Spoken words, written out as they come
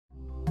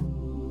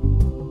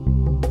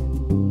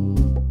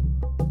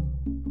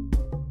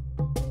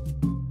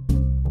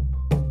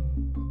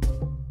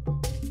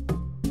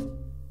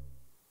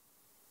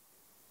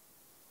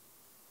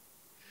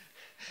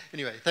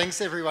Anyway, thanks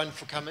everyone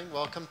for coming.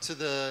 Welcome to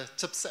the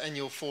TIPS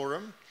Annual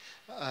Forum.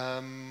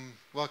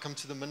 Welcome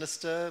to the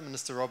Minister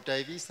Rob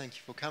Davies. Thank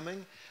you for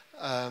coming.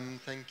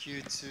 Thank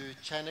you to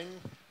Channing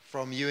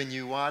from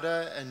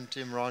UNU-WIDER and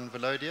Imran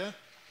Valodia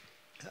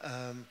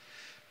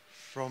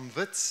from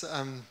WITS.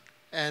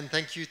 And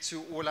thank you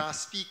to all our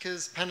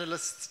speakers,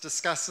 panelists,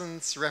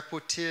 discussants,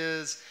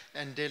 rapporteurs,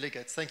 and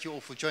delegates. Thank you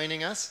all for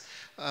joining us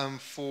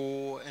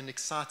for an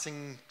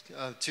exciting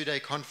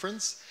two-day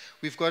conference.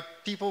 We've got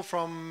people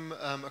from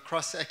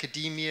across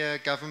academia,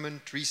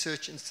 government,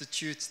 research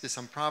institutes. There's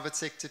some private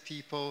sector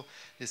people.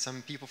 There's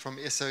some people from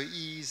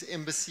SOEs,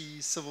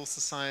 embassies, civil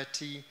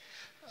society.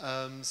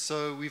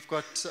 So we've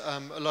got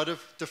a lot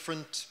of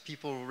different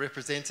people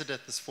represented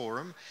at this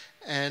forum.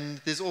 And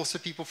there's also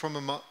people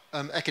from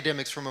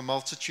academics from a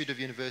multitude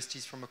of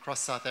universities from across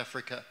South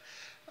Africa.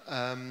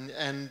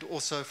 And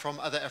also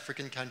from other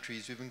African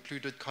countries. We've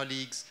included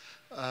colleagues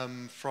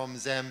from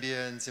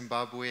Zambia and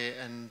Zimbabwe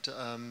and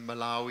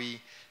Malawi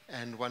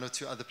and one or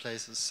two other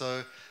places.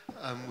 So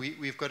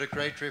we've got a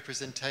great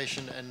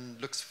representation and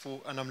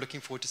I'm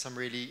looking forward to some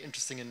really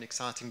interesting and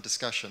exciting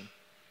discussion.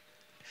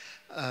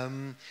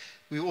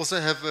 We also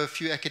have a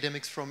few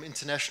academics from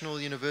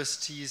international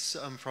universities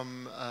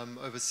from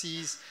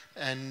overseas,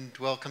 and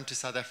welcome to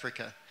South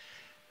Africa.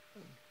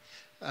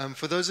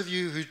 For those of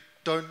you who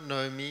don't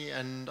know me,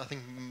 and I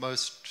think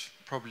most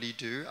probably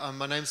do,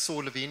 my name's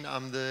Saul Levin.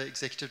 I'm the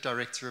Executive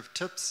Director of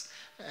TIPS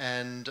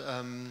and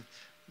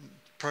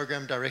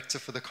Program Director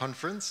for the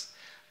conference.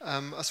 I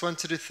just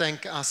wanted to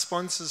thank our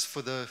sponsors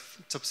for the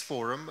TIPS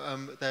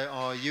Forum. They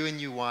are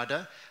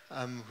UNU-WIDER,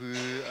 who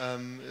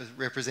is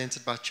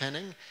represented by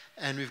Channing,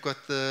 and we've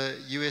got the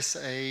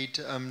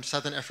USAID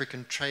Southern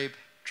African Trade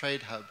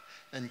Hub,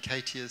 and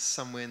Katie is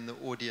somewhere in the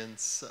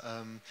audience.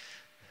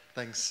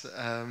 Thanks.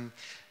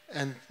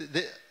 And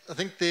I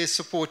think their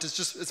support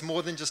is it's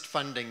more than just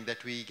funding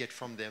that we get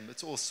from them.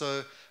 It's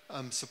also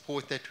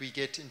support that we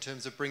get in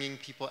terms of bringing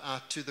people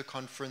out to the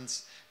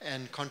conference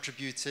and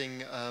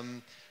contributing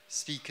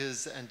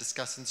speakers and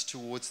discussants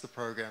towards the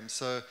program.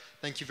 So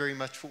thank you very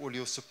much for all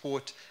your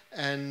support.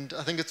 And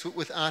I think it's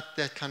without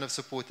that kind of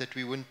support that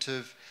we wouldn't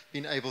have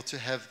been able to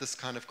have this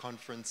kind of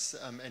conference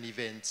and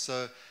event.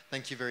 So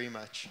thank you very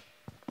much.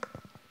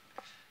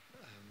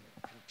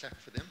 Can we clap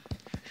for them?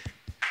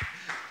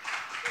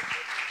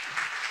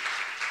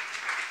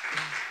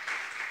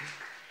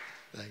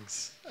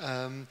 Thanks.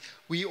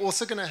 We're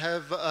also going to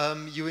have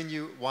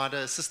UNU-WIDER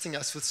assisting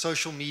us with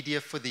social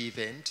media for the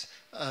event.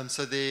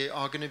 So there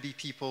are going to be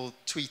people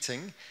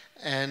tweeting,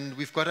 and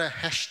we've got a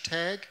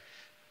hashtag,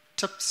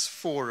 TIPS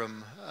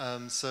Forum.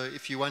 So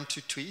if you want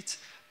to tweet,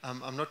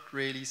 I'm not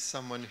really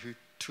someone who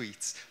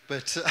tweets,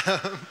 but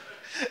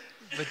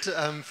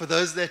for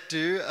those that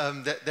do,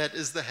 that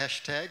is the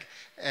hashtag.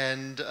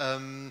 And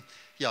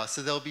yeah,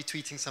 so they'll be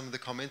tweeting some of the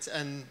comments,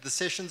 and the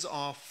sessions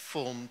are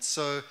filmed.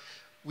 So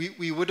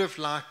we would have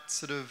liked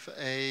sort of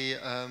a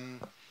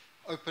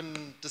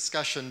open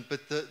discussion,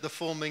 but the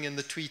filming and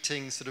the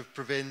tweeting sort of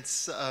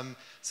prevents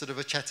sort of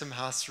a Chatham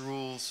House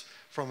rules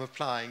from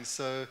applying.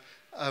 So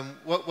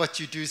what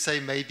you do say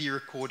may be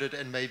recorded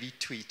and may be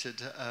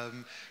tweeted.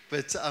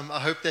 But I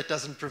hope that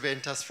doesn't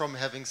prevent us from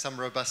having some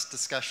robust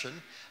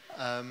discussion.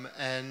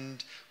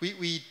 And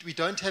we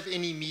don't have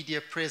any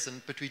media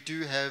present, but we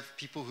do have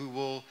people who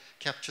will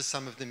capture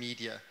some of the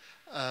media.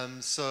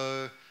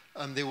 So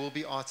there will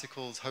be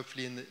articles,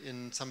 hopefully,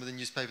 in some of the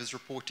newspapers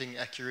reporting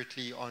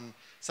accurately on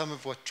some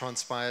of what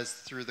transpires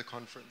through the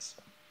conference.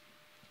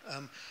 I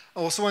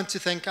also want to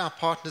thank our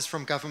partners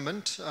from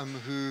government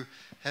who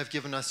have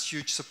given us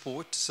huge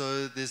support.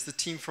 So there's the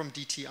team from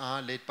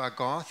DTI led by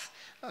Garth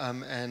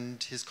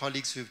and his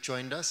colleagues who have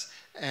joined us,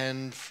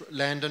 and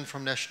Landon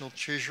from National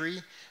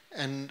Treasury,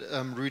 and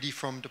Rudy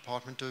from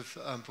Department of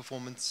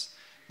Performance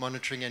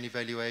Monitoring and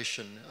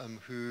Evaluation,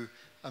 who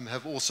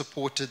have all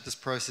supported this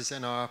process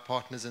and are our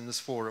partners in this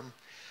forum.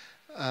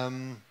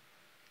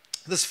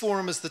 This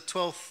forum is the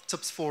 12th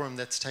TIPS forum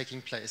that's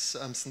taking place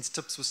since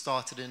TIPS was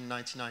started in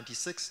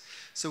 1996.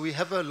 So we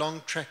have a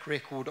long track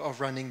record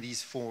of running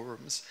these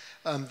forums.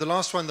 The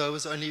last one, though,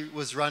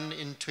 was run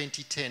in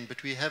 2010,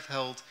 but we have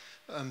held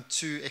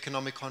 2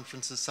 economic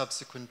conferences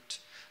subsequent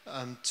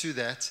to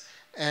that.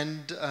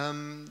 And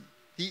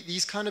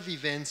these kind of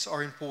events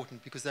are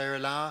important because they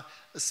allow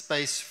a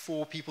space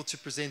for people to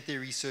present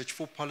their research,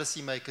 for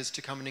policymakers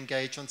to come and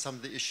engage on some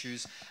of the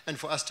issues, and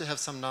for us to have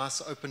some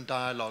nice open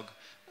dialogue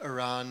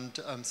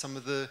around some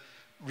of the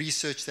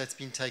research that's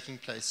been taking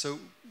place. So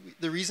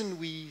the reason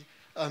we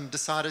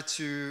decided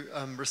to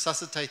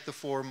resuscitate the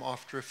forum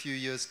after a few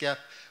years' gap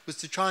was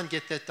to try and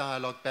get that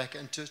dialogue back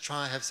and to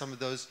try and have some of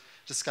those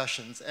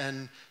discussions.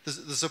 And the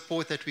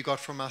support that we got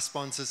from our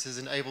sponsors has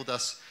enabled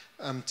us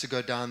to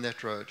go down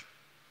that road.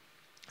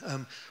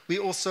 We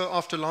also,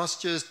 after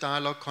last year's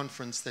dialogue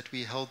conference that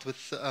we held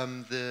with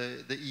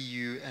the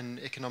EU and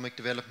Economic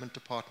Development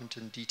Department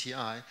and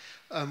DTI,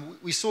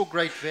 we saw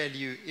great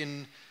value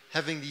in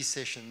having these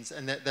sessions,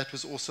 and that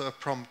was also a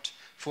prompt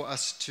for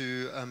us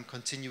to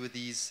continue with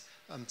these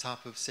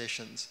type of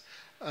sessions.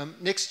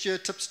 Next year,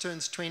 TIPS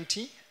turns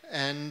 20,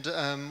 And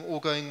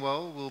all going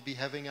well, we'll be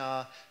having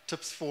our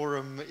TIPS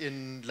forum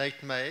in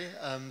late May,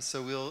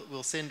 so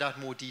we'll send out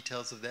more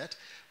details of that.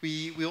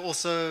 We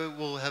also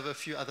will have a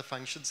few other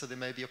functions, so there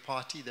may be a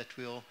party that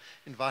we'll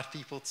invite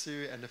people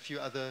to, and a few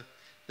other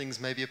things,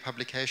 maybe a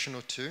publication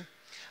or two.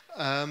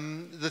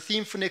 The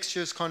theme for next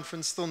year's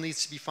conference still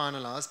needs to be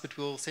finalized, but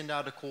we'll send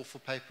out a call for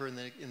paper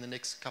in the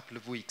next couple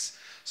of weeks.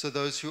 So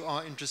those who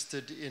are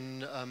interested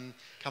in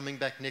coming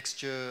back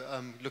next year,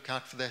 look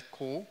out for that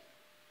call.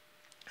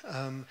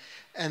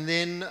 And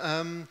then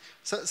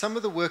so some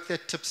of the work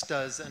that TIPS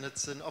does, and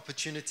it's an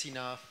opportunity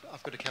now,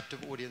 I've got a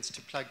captive audience,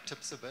 to plug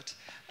TIPS a bit,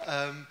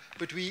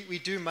 but we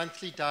do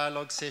monthly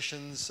dialogue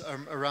sessions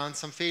around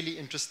some fairly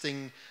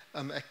interesting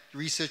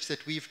research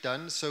that we've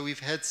done. So we've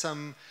had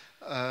some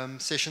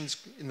sessions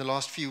in the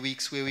last few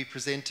weeks where we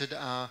presented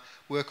our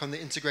work on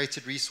the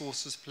Integrated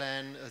Resources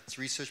Plan. It's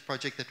a research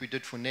project that we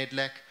did for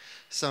NEDLAC,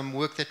 some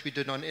work that we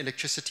did on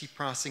electricity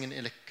pricing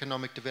and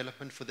economic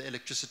development for the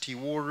Electricity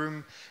War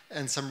Room,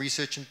 and some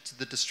research into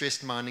the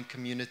distressed mining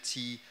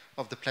communities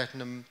of the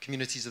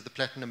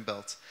Platinum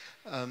Belt.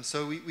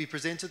 So we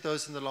presented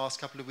those in the last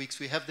couple of weeks.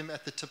 We have them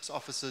at the TIPS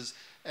offices,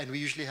 and we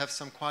usually have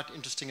some quite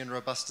interesting and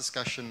robust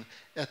discussion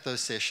at those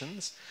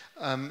sessions.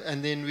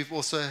 And then we've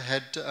also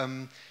had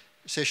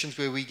sessions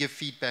where we give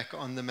feedback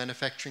on the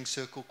Manufacturing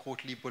Circle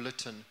quarterly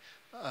bulletin,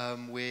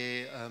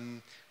 where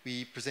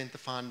we present the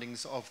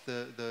findings of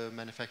the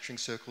Manufacturing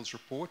Circle's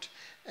report.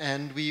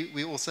 And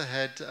we also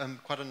had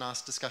quite a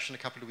nice discussion a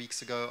couple of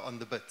weeks ago on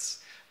the BITS,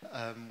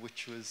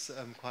 which was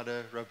quite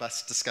a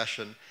robust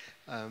discussion.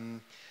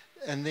 And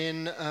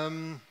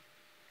then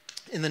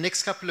in the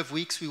next couple of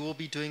weeks, we will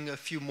be doing a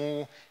few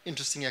more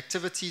interesting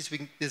activities.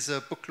 There's a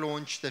book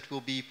launch that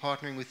we'll be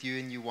partnering with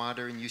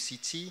UNU-WIDER and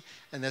UCT,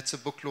 and that's a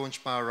book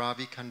launch by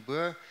Ravi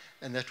Kanbur,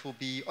 and that will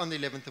be on the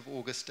 11th of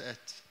August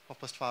at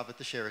 5:30 at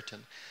the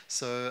Sheraton.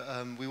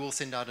 So we will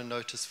send out a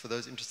notice for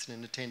those interested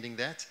in attending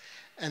that.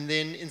 And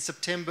then in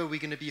September,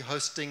 we're going to be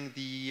hosting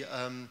the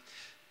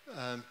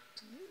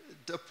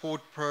Apport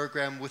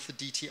program with the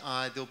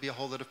DTI. There'll be a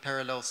whole lot of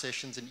parallel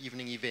sessions and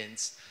evening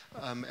events,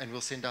 and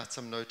we'll send out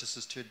some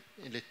notices to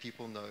let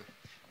people know.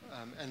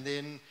 And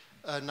then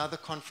another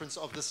conference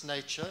of this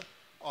nature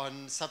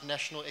on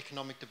subnational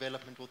economic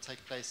development will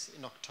take place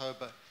in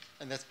October,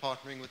 and that's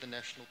partnering with the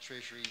National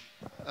Treasury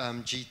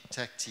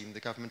GTAC team, the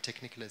Government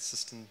Technical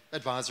Assistance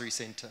Advisory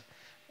Center.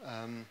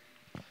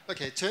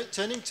 Okay,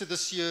 turning to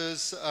this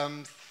year's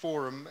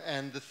forum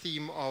and the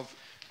theme of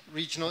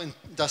regional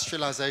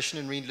industrialization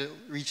and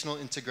regional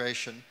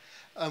integration.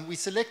 We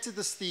selected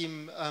this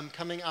theme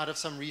coming out of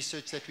some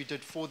research that we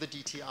did for the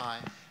DTI,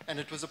 and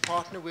it was a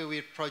partner where we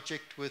had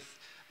project where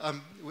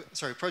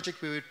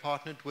we had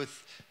partnered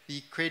with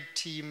the CRED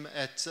team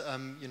at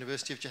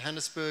University of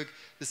Johannesburg,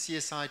 the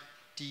CSID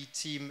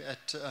team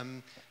at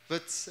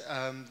WITS,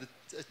 a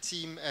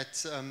team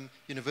at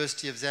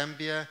University of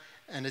Zambia,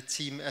 and a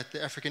team at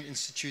the African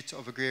Institute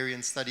of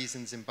Agrarian Studies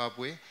in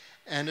Zimbabwe.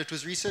 And it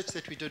was research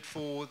that we did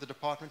for the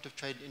Department of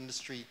Trade and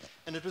Industry,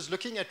 and it was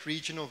looking at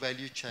regional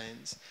value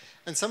chains.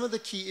 And some of the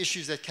key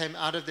issues that came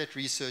out of that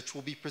research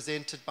will be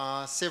presented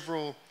by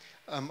several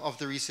of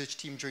the research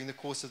team during the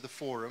course of the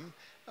forum.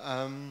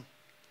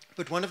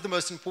 But one of the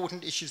most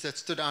important issues that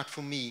stood out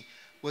for me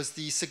was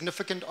the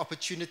significant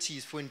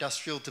opportunities for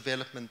industrial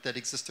development that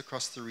exist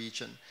across the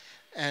region.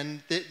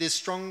 And there's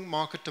strong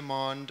market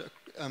demand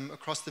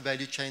across the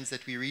value chains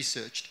that we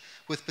researched,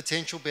 with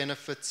potential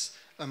benefits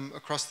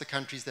across the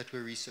countries that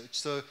were researched.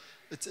 So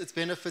it's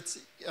benefits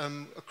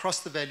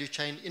across the value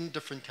chain in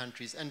different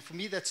countries. And for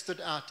me, that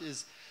stood out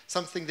as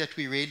something that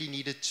we really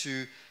needed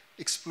to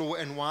explore,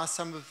 and why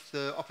some of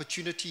the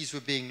opportunities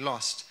were being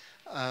lost,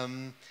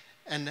 and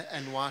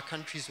why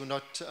countries were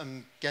not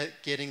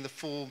getting the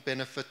full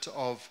benefit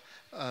of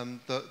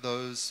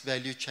those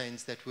value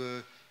chains that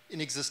were in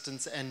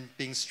existence and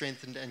being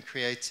strengthened and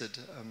created.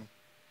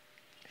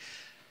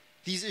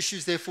 These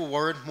issues therefore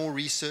warrant more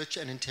research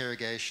and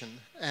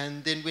interrogation.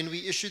 And then when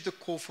we issued the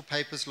call for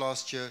papers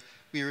last year,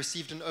 we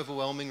received an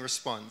overwhelming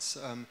response.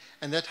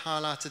 And that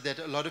highlighted that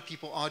a lot of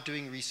people are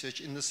doing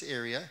research in this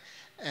area,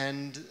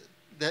 and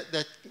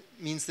that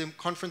means the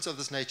conference of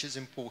this nature is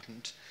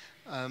important.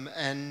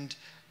 And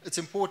it's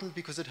important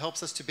because it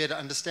helps us to better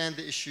understand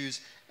the issues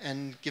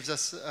and gives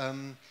us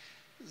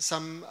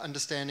some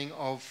understanding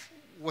of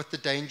what the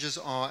dangers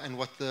are and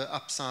what the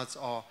upsides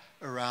are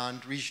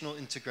around regional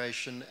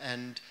integration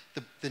and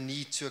the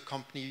need to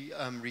accompany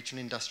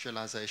regional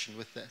industrialization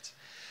with that.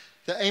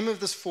 The aim of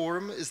this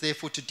forum is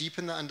therefore to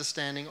deepen the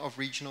understanding of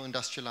regional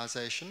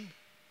industrialization.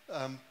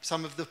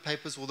 Some of the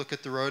papers will look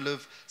at the role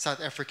of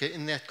South Africa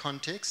in that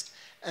context,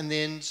 and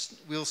then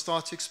we'll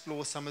start to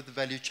explore some of the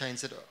value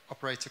chains that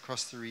operate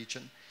across the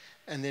region,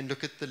 and then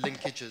look at the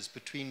linkages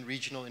between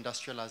regional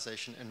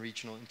industrialization and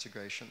regional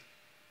integration.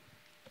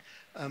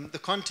 The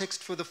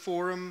context for the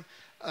forum,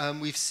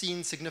 we've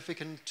seen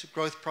significant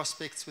growth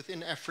prospects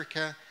within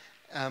Africa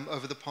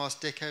over the past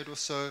decade or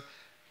so,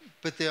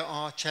 but there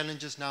are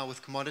challenges now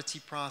with commodity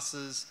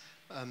prices.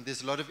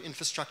 There's a lot of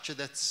infrastructure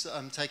that's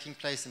taking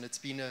place, and it's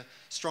been a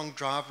strong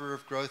driver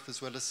of growth,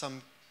 as well as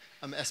some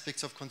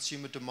aspects of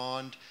consumer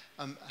demand.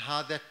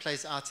 How that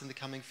plays out in the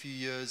coming few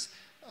years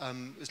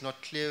is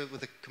not clear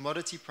with the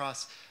commodity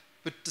price.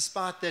 But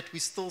despite that, we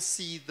still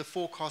see the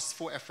forecasts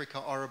for Africa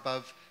are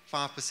above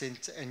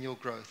 5% annual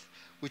growth,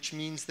 which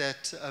means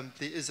that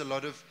there is a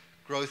lot of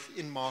growth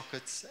in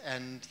markets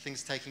and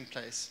things taking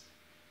place.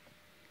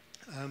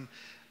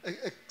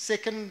 A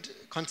second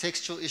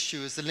contextual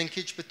issue is the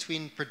linkage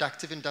between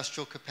productive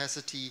industrial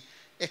capacity,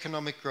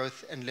 economic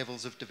growth, and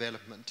levels of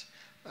development,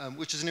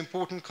 which is an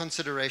important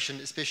consideration,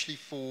 especially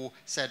for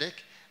SADC.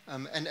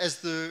 And as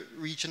the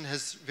region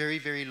has very,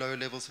 very low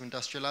levels of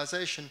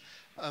industrialization,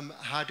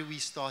 how do we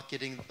start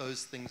getting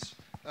those things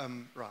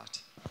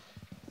right?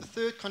 The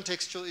third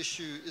contextual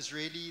issue is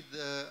really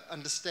the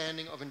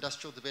understanding of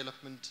industrial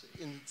development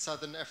in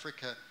Southern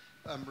Africa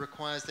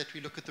requires that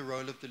we look at the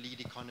role of the lead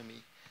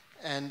economy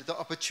and the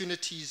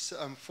opportunities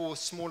for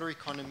smaller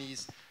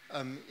economies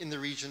in the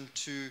region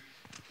to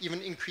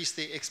even increase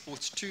their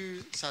exports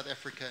to South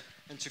Africa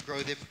and to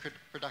grow their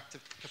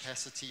productive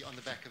capacity on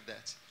the back of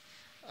that.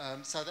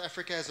 South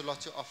Africa has a lot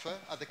to offer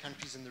other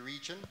countries in the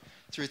region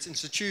through its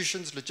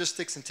institutions,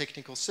 logistics, and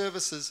technical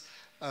services,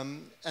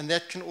 and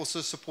that can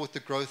also support the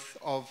growth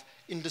of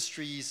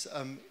industries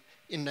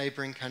in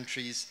neighboring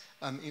countries,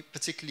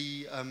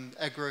 particularly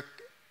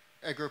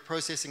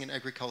agro-processing and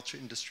agriculture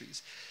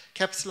industries.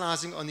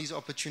 Capitalizing on these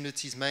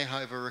opportunities may,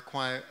 however,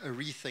 require a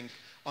rethink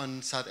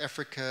on South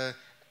Africa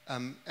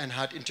and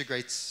how it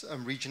integrates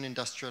region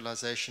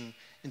industrialization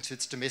into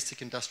its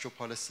domestic industrial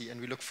policy, and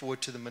we look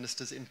forward to the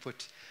Minister's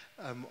input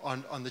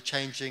on the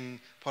changing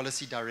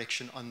policy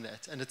direction on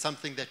that. And it's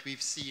something that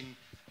we've seen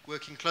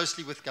working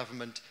closely with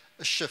government,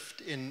 a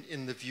shift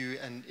in the view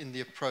and in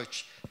the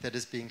approach that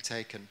is being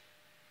taken.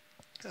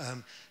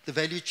 The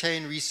value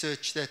chain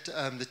research that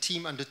the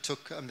team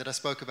undertook that I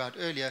spoke about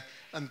earlier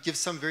gives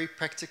some very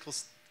practical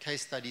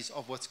case studies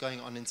of what's going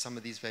on in some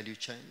of these value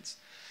chains.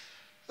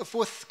 A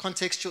fourth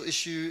contextual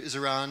issue is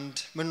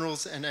around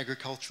minerals and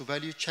agricultural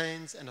value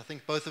chains, and I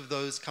think both of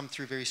those come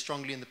through very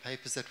strongly in the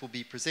papers that will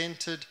be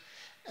presented.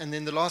 And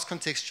then the last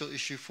contextual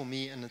issue for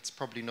me, and it's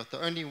probably not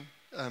the only,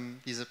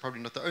 these are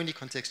probably not the only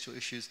contextual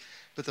issues,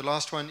 but the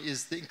last one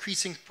is the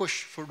increasing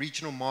push for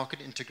regional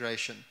market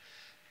integration.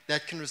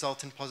 That can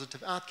result in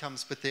positive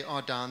outcomes, but there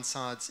are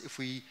downsides if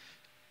we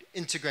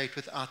integrate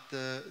without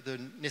the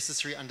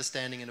necessary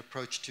understanding and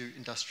approach to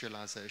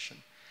industrialization.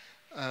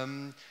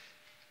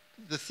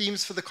 The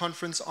themes for the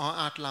conference are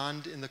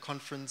outlined in the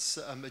conference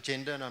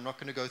agenda, and I'm not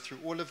going to go through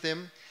all of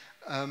them,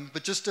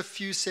 but just a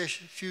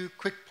few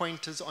quick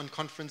pointers on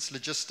conference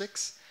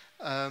logistics.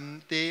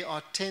 There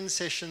are 10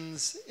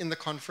 sessions in the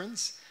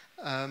conference,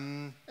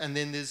 and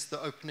then there's the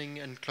opening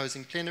and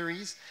closing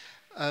plenaries.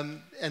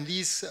 And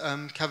these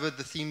cover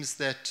the themes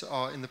that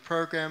are in the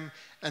program,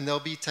 and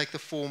they'll take the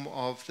form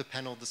of the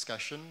panel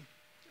discussion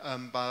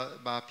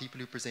by people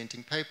who are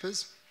presenting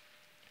papers.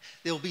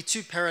 There will be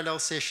 2 parallel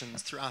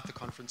sessions throughout the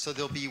conference. So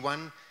there'll be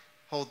one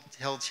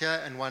held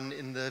here and one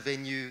in the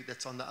venue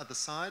that's on the other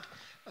side.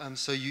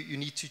 So you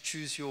need to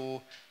choose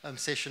your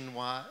session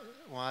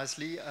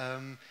wisely.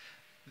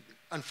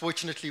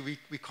 Unfortunately,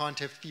 we can't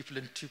have people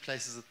in 2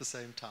 places at the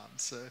same time.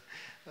 So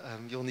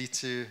you'll need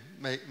to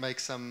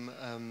make some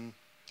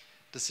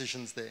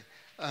decisions there.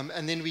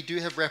 And then we do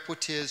have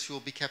rapporteurs who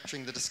will be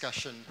capturing the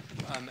discussion,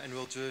 and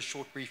we'll do a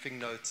short briefing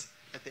note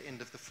at the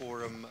end of the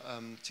forum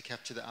to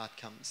capture the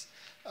outcomes.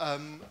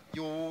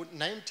 Your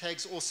name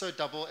tags also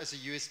double as a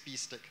USB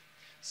stick.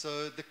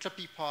 So the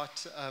clippy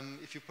part,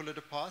 if you pull it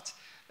apart,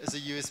 is a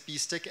USB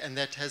stick, and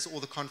that has all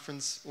the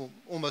conference, or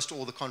almost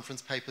all the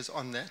conference papers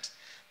on that.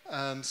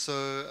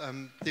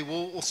 There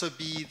will also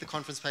be the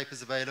conference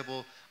papers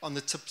available on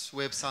the TIPS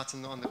website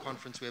and on the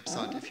conference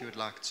website if you would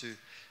like to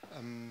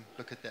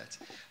look at that.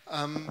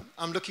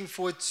 I'm looking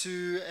forward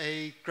to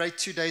a great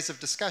 2 days of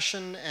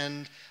discussion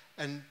and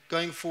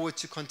going forward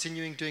to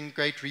continuing doing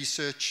great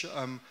research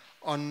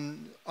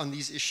on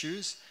these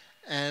issues.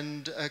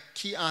 And a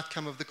key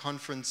outcome of the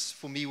conference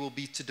for me will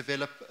be to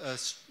develop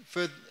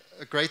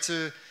a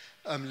greater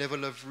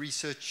level of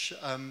research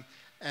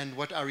and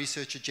what our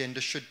research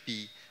agenda should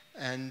be.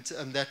 And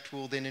that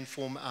will then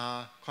inform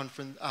our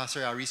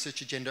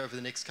research agenda over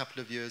the next couple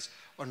of years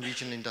on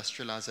regional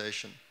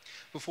industrialization.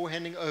 Before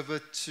handing over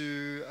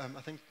to,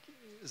 I think,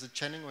 is it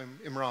Channing or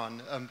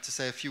Imran, to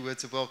say a few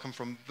words of welcome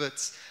from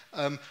WITS,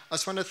 I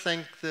just want to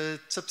thank the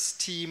TIPS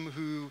team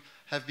who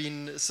have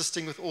been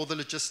assisting with all the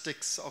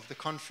logistics of the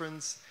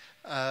conference.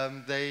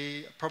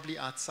 They probably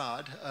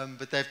outside,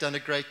 but they've done a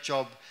great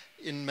job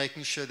in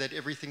making sure that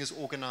everything is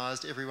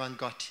organized, everyone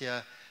got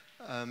here,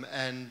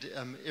 and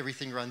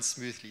everything runs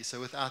smoothly. So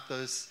without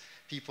those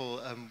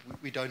people,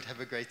 we don't have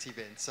a great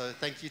event. So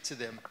thank you to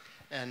them.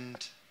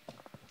 And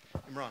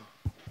Imran,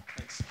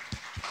 thanks.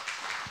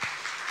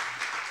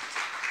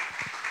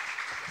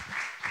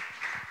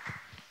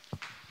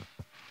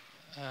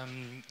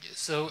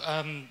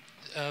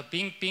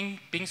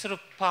 Being sort of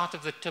part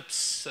of the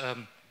TIPS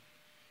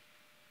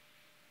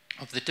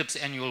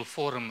annual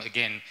forum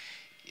again,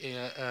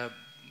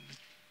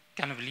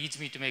 kind of leads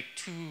me to make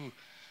 2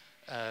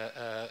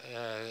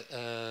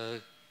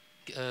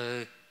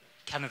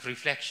 kind of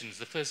reflections.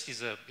 The first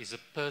is a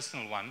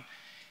personal one,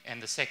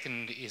 and the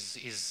second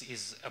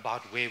is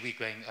about where we're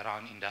going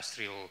around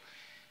industrial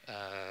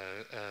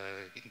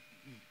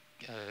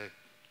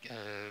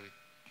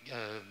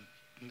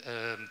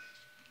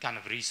kind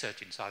of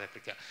research in South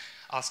Africa.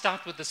 I'll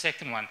start with the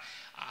second one.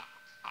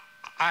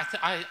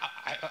 I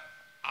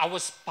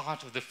was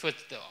part of the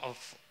first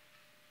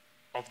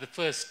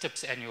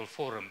TIPS annual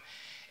forum,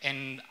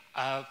 and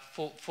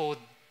for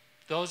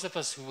those of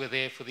us who were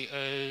there for the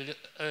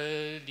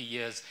early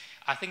years,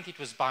 I think it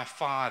was by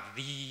far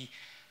the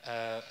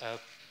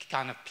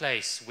kind of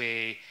place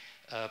where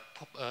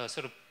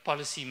sort of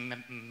policy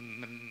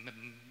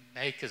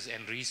makers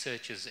and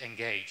researchers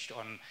engaged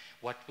on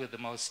what were the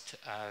most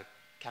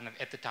kind of,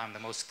 at the time, the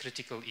most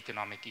critical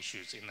economic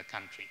issues in the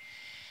country.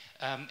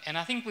 And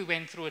I think we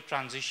went through a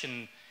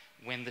transition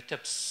when the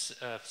TIPS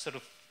sort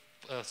of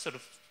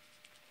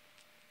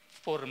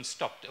forum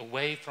stopped,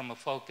 away from a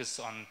focus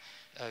on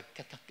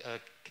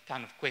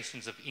kind of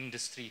questions of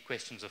industry,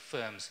 questions of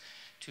firms,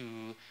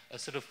 to a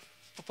sort of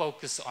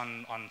focus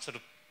on sort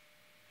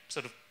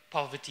of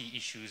poverty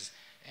issues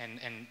and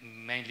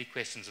mainly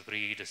questions of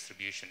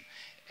redistribution.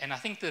 And I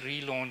think the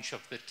relaunch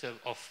of the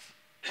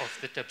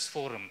TIPS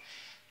forum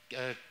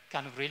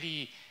kind of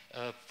really,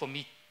 for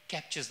me,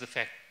 captures the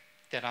fact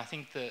that I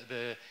think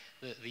that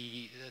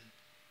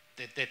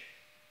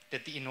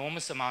the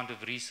enormous amount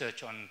of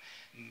research on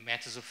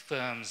matters of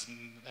firms,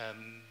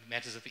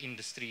 matters of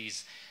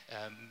industries,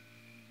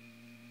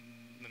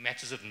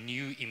 matters of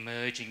new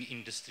emerging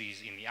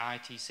industries in the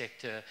IT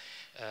sector,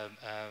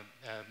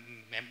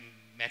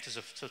 matters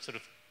of sort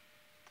of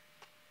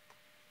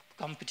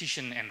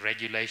competition and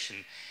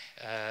regulation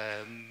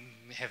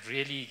have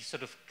really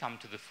sort of come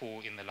to the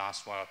fore in the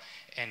last while.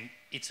 And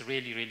it's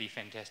really, really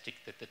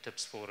fantastic that the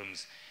TIPS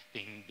forums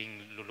being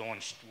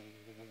launched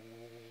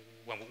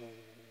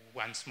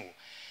once more.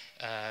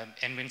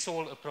 And when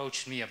Saul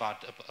approached me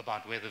about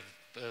whether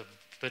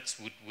Wits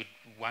would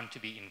want to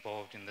be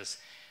involved in this,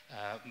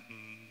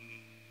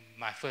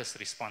 my first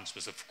response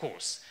was, of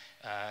course.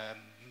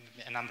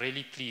 And I'm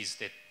really pleased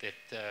that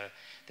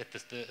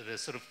the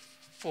sort of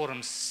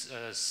forums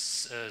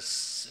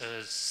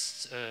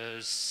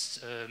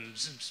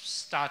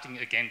starting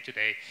again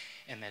today,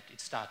 and that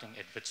it's starting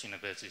at Wits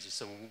University.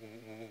 So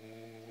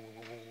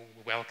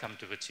welcome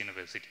to Wits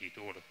University,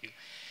 to all of you.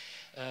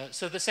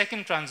 So the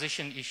second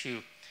transition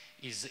issue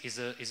is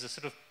a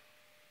sort of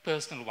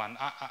personal one.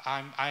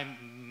 I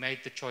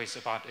made the choice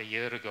about a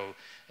year ago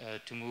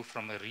to move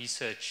from a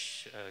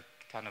research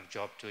kind of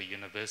job to a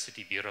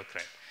university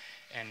bureaucrat,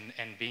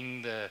 and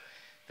being the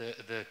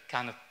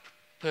kind of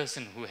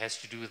person who has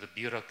to do the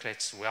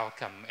bureaucrats'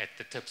 welcome at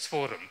the TIPS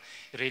forum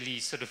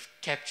really sort of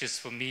captures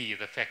for me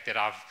the fact that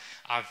I've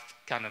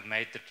kind of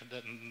made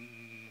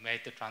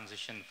the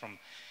transition from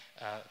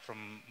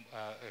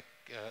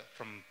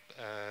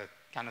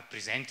kind of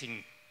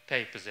presenting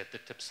papers at the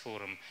TIPS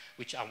forum,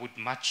 which I would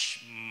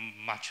much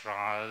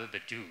rather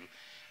do,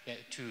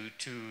 to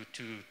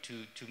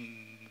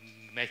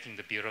making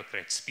the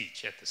bureaucrat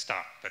speech at the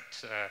start.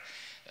 But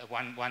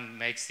one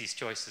makes these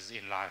choices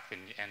in life,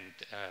 and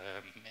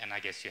I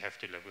guess you have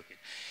to live with it.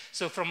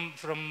 So from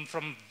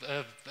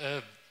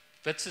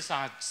Wits'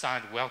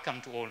 side,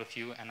 welcome to all of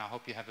you, and I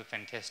hope you have a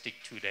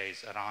fantastic 2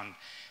 days around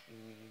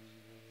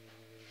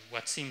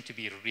what seem to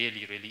be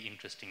really, really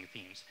interesting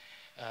themes.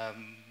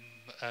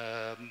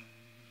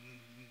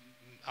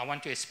 I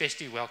want to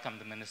especially welcome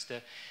the Minister.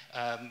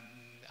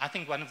 I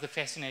think one of the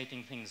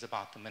fascinating things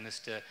about the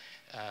Minister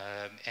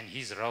and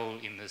his role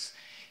in this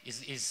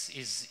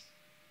is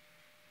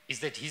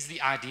that he's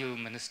the ideal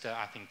Minister,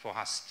 I think, for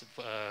us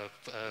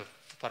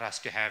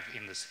to have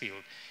in this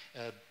field.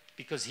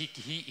 Because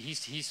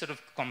he sort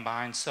of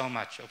combines so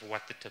much of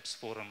what the TIPS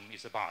forum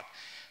is about.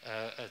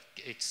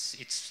 It's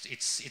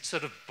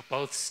sort of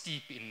both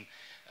steep in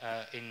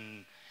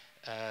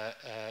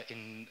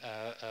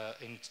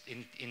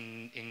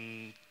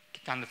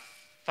kind of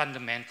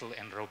fundamental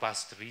and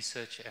robust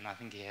research, and I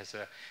think he has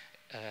a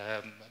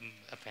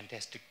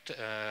fantastic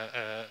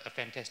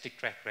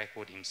track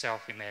record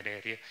himself in that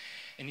area.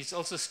 And he's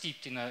also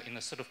steeped in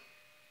a sort of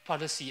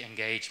policy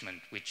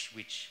engagement, which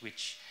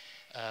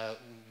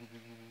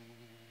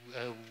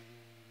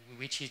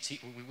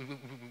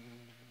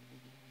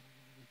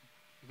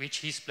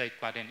he's played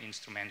quite an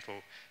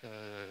instrumental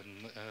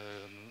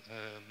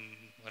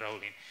role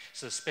in.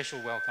 So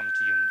special welcome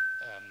to you,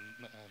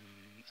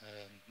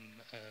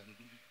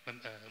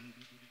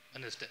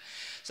 Minister.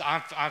 So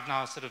I've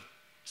now sort of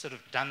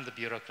done the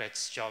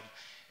bureaucrat's job,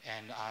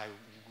 and I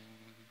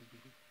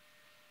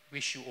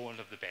wish you all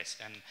of the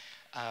best. And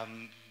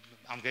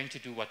I'm going to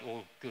do what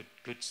all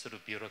good sort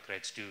of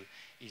bureaucrats do,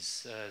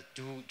 is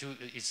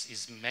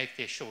make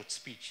their short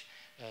speech,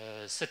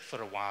 sit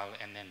for a while,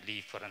 and then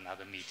leave for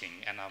another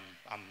meeting. And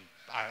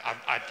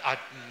I'd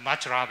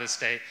much rather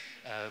stay,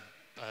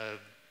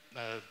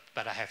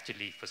 but I have to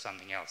leave for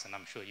something else, and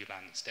I'm sure you'll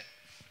understand.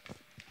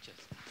 Cheers.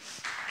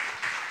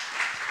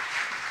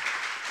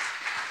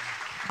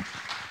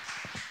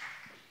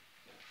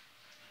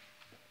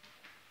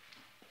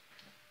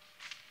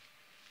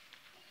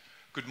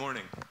 Good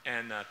morning,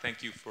 and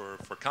thank you for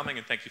coming,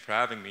 and thank you for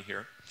having me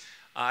here.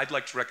 I'd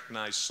like to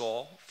recognize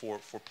Saul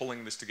for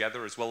pulling this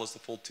together, as well as the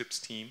full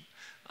TIPS team.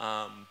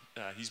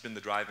 He's been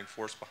the driving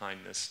force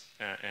behind this,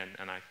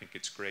 and I think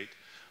it's great.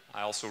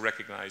 I also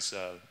recognize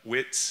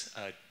WITS,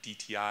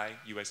 DTI,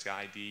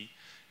 USAID,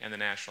 and the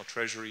National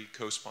Treasury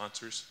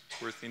co-sponsors.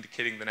 It's worth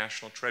indicating the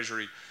National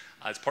Treasury,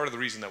 as part of the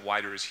reason that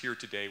WIDER is here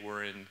today,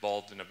 we're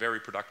involved in a very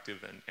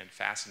productive and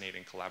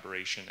fascinating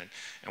collaboration,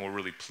 and we're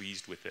really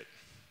pleased with it.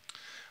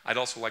 I'd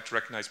also like to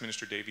recognize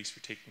Minister Davies for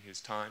taking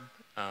his time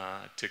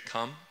to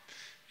come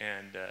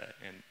and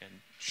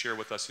share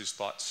with us his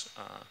thoughts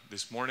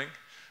this morning.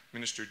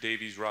 Minister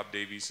Davies, Rob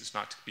Davies, is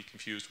not to be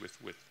confused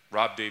with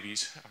Rob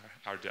Davies,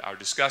 our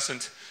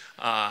discussant,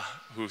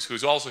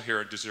 who's also here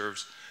and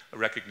deserves a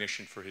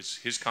recognition for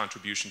his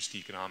contributions to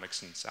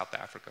economics in South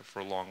Africa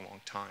for a long,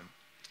 long time.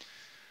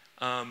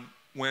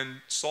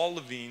 When Saul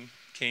Levin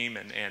came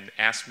and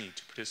asked me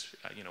to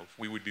participate, if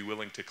we would be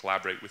willing to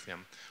collaborate with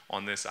him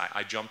on this,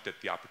 I jumped at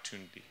the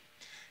opportunity.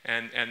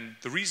 And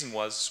the reason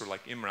was, sort of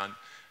like Imran,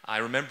 I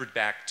remembered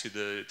back to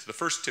the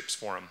first TIPS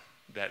forum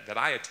that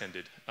I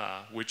attended,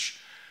 which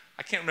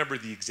I can't remember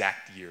the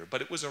exact year,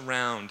 but it was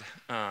around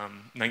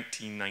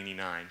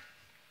 1999.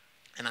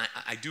 And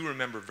I do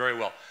remember very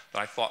well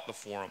that I thought the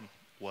forum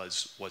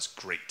was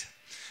great.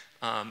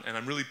 And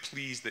I'm really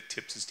pleased that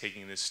TIPS is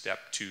taking this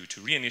step to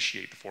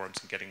reinitiate the forums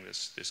and getting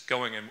this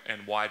going,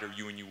 and WIDER,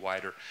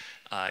 UNU-WIDER,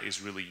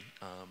 is really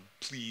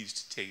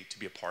pleased to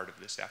be a part of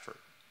this effort.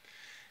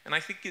 And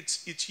I think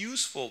it's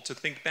useful to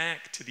think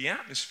back to the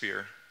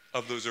atmosphere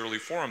of those early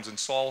forums, and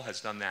Saul has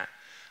done that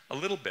a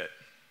little bit.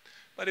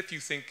 But if you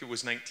think it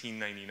was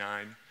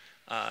 1999,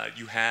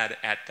 you had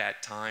at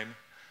that time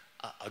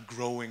a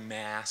growing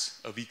mass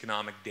of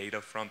economic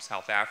data from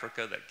South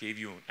Africa that gave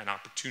you an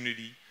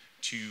opportunity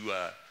to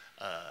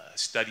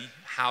study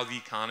how the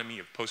economy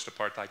of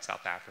post-apartheid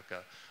South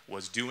Africa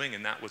was doing,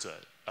 and that was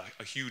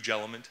a huge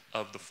element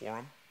of the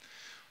forum.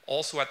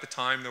 Also at the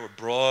time, there were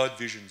broad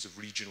visions of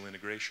regional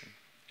integration,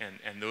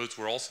 and those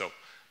were also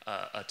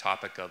a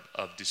topic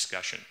of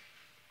discussion,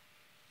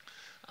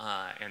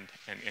 and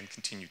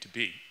continue to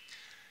be.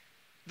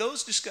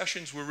 Those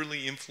discussions were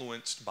really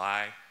influenced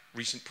by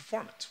recent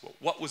performance,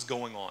 what was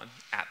going on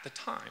at the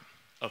time,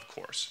 of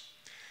course.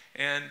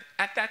 And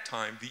at that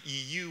time, the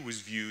EU was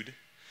viewed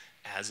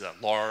as a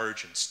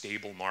large and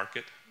stable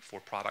market for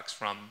products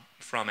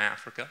from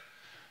Africa.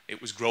 It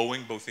was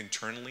growing both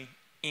internally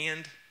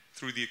and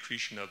through the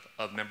accretion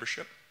of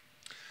membership.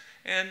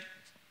 And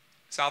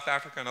South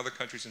Africa and other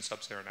countries in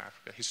Sub-Saharan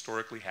Africa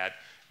historically had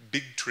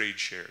big trade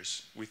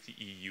shares with the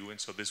EU, and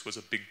so this was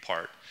a big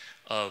part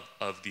of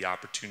the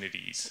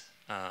opportunities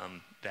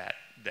that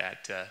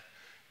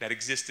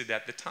existed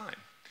at the time.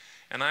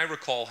 And I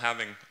recall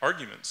having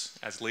arguments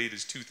as late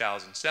as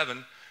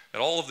 2007 that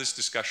all of this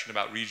discussion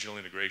about regional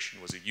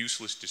integration was a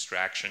useless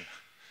distraction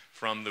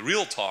from the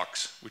real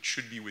talks, which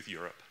should be with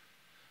Europe,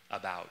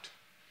 about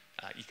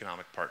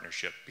economic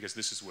partnership, because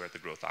this is where the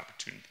growth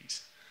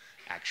opportunities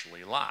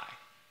actually lie.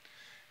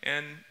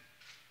 And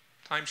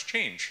times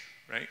change,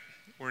 right?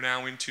 We're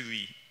now into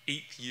the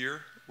 8th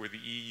year where the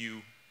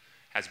EU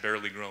has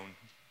barely grown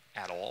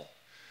at all.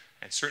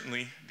 And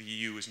certainly the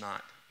EU is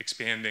not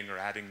expanding or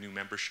adding new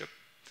membership.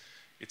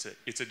 It's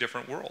a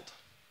different world.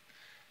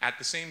 At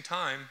the same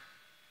time,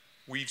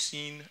 we've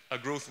seen a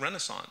growth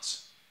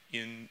renaissance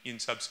in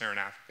Sub-Saharan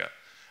Africa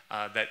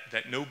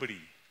that nobody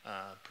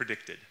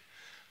predicted.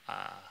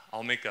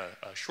 I'll make a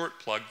short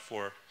plug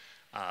for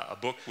a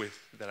book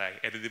that I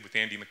edited with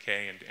Andy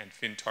McKay and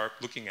Finn Tarp,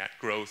 looking at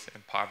growth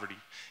and poverty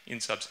in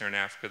Sub-Saharan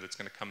Africa, that's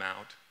going to come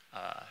out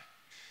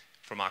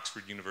from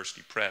Oxford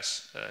University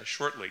Press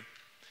shortly.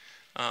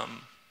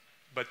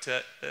 But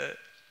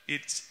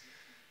it's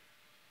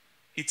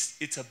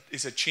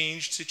a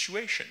changed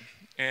situation,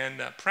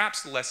 and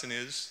perhaps the lesson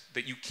is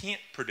that you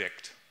can't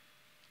predict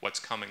what's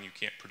coming. You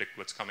can't predict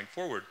what's coming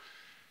forward.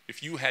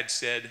 If you had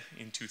said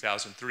in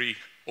 2003,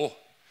 oh,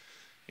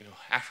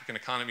 African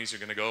economies are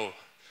going to go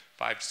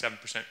 5 to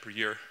 7% per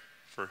year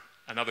for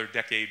another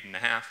decade and a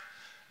half,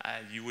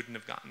 you wouldn't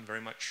have gotten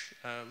very much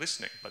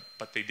listening,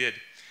 but they did.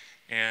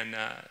 And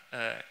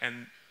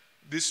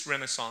this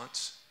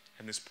renaissance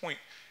and this point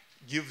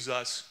gives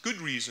us good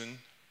reason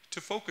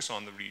to focus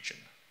on the region.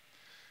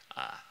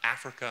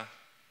 Africa,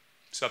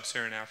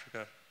 Sub-Saharan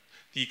Africa,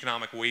 the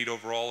economic weight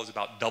overall is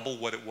about double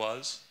what it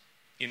was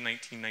in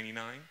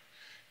 1999.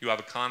 You have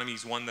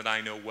economies, one that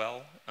I know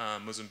well,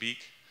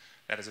 Mozambique,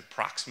 that is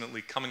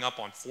approximately coming up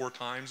on 4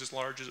 times as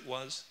large as it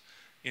was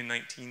in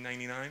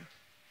 1999.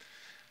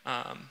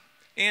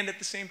 And at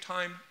the same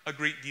time, a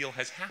great deal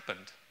has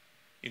happened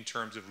in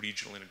terms of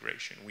regional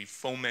integration. We've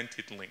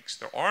fomented links.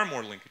 There are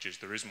more linkages.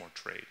 There is more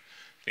trade.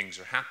 Things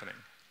are happening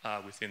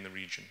within the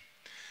region.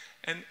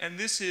 And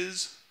this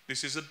is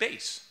a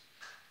base.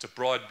 It's a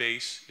broad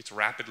base. It's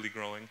rapidly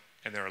growing.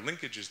 And there are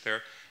linkages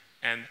there.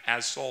 And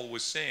as Saul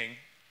was saying,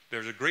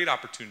 there's a great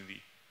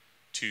opportunity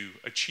to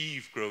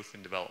achieve growth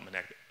and development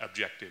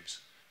objectives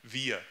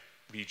via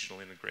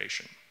regional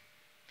integration.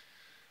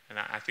 And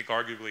I think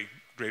arguably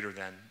greater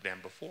than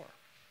before.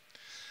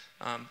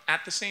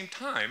 At the same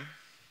time,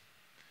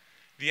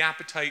 the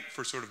appetite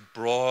for sort of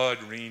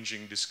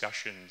broad-ranging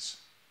discussions,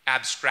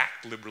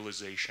 abstract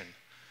liberalization,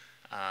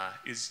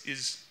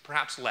 is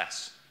perhaps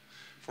less.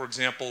 For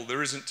example,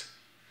 there isn't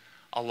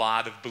a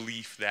lot of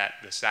belief that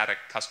the SADC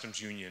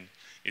customs union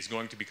is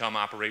going to become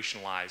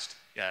operationalized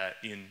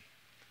in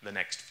the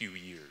next few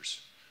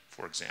years,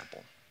 for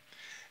example.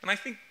 And I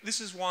think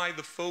this is why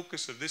the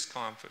focus of this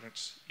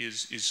conference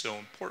is so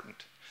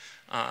important.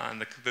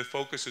 And the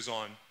focus is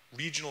on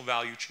regional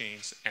value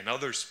chains and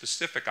other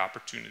specific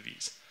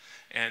opportunities.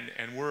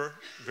 And we're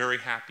very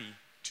happy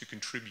to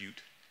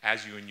contribute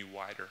as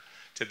UNU-WIDER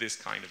to this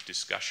kind of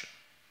discussion.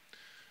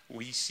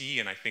 We see,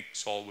 and I think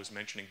Saul was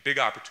mentioning, big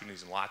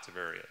opportunities in lots of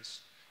areas: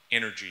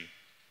 energy,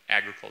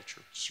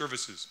 agriculture,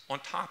 services, on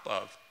top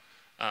of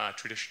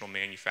traditional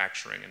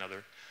manufacturing and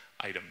other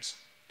items.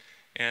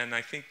 And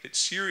I think that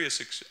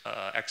serious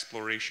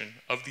exploration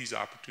of these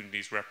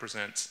opportunities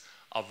represents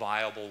a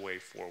viable way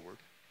forward.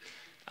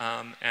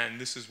 And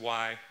this is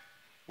why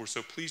we're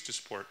so pleased to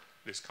support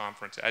this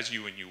conference as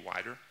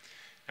UNU-WIDER.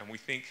 And we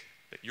think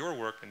that your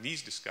work and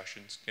these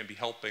discussions can be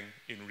helping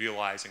in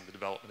realizing the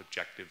development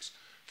objectives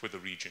for the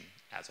region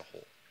as a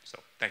whole. So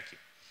thank you.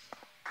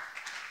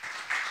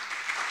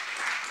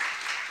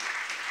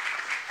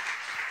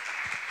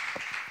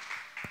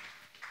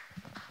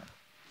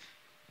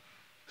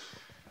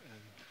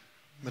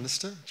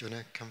 Minister, do you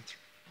want to come through?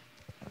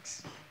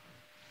 Thanks.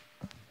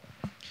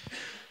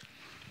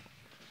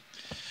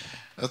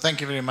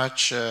 Thank you very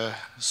much,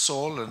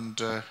 Saul, and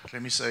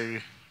let me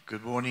say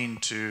good morning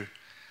to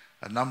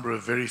a number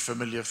of very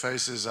familiar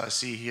faces I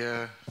see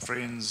here,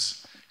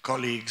 friends,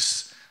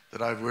 colleagues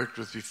that I've worked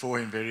with before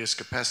in various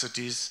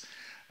capacities,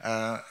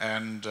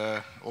 and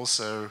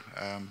also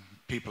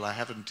people I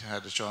haven't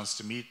had a chance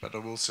to meet, but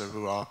also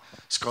who are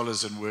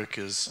scholars and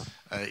workers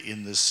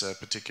in this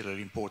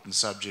particularly important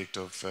subject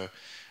of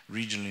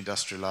regional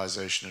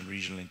industrialization and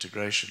regional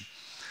integration.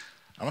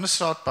 I want to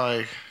start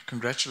by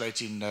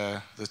congratulating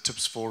the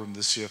TIPS Forum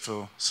this year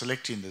for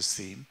selecting this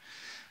theme,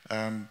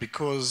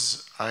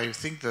 because I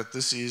think that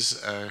this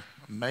is a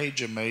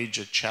major,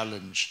 major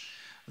challenge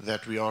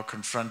that we are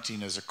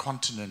confronting as a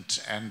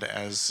continent and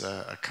as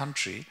a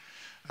country.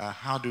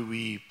 How do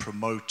we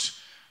promote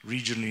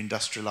regional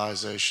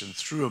industrialization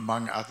through,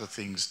 among other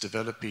things,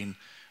 developing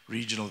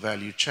regional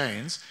value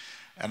chains?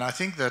 And I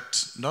think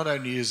that not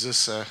only is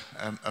this a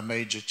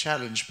major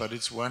challenge, but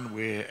it's one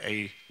where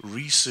a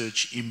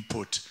research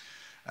input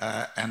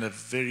and a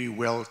very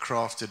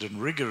well-crafted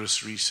and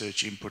rigorous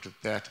research input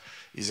at that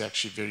is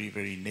actually very,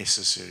 very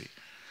necessary.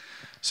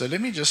 So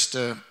let me just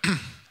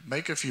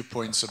make a few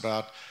points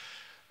about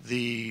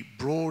the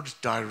broad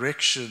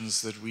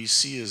directions that we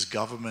see as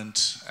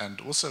government and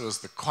also as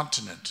the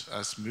continent,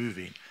 us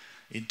moving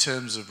in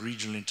terms of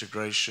regional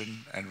integration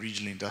and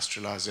regional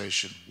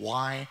industrialization.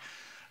 Why?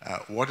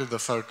 What are the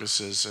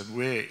focuses, and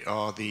where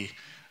are the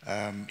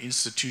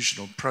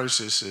institutional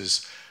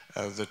processes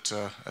that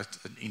are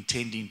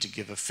intending to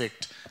give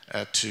effect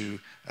to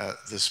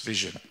this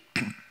vision?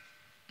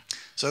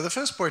 So the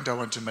first point I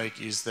want to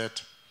make is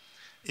that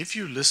if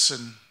you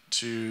listen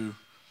to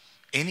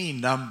any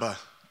number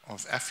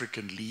of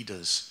African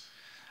leaders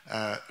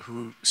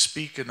who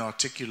speak and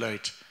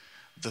articulate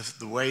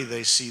the way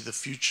they see the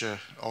future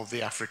of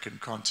the African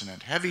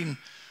continent, having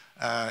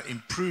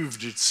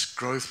improved its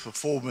growth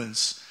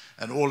performance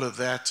and all of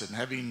that, and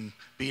having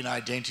been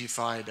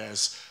identified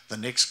as the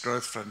next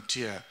growth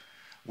frontier,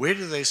 where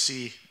do they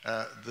see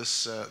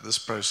this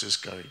process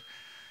going?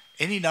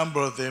 Any number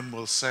of them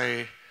will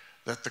say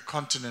that the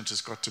continent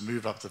has got to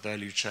move up the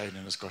value chain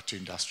and has got to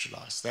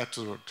industrialize. That's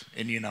what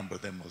any number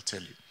of them will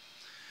tell you.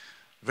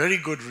 Very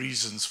good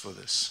reasons for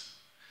this.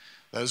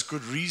 Those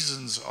good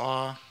reasons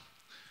are,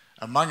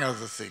 among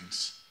other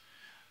things,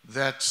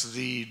 that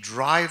the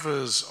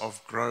drivers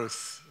of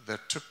growth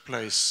that took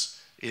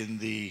place in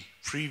the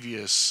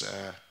previous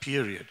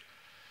period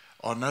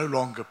are no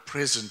longer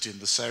present in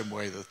the same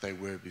way that they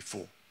were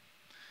before.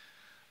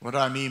 What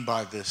I mean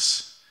by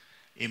this,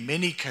 in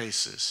many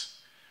cases,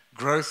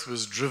 growth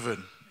was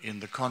driven in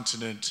the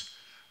continent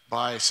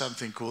by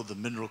something called the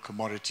mineral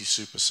commodity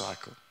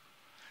supercycle.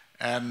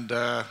 And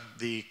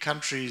the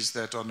countries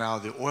that are now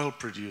the oil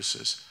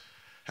producers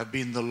have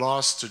been the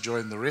last to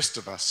join the rest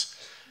of us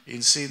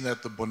in seeing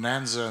that the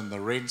bonanza and the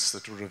rents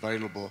that were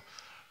available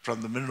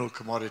from the mineral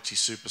commodity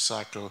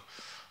supercycle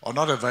are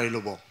not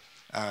available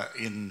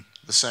in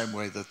the same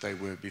way that they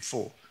were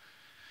before.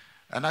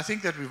 And I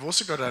think that we've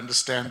also got to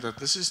understand that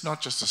this is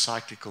not just a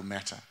cyclical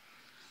matter,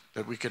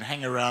 that we can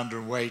hang around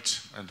and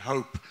wait and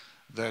hope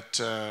that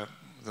the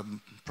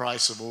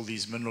price of all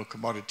these mineral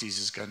commodities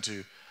is going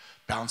to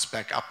bounce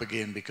back up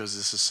again because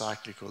this is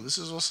cyclical. This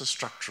is also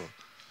structural.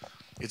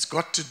 It's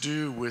got to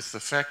do with the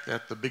fact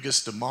that the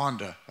biggest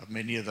demander of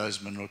many of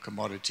those mineral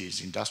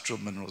commodities, industrial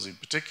minerals in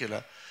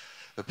particular,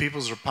 the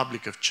People's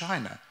Republic of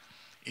China,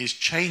 is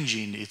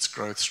changing its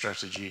growth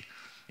strategy,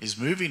 is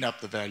moving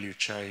up the value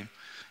chain,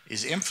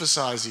 is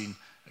emphasizing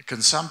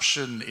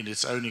consumption in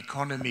its own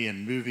economy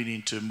and moving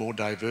into a more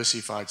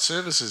diversified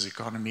services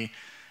economy,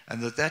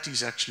 and that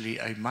is actually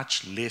a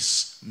much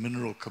less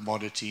mineral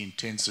commodity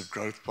intensive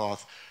growth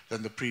path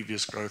than the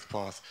previous growth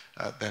path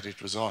that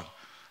it was on.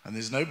 And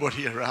there's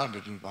nobody around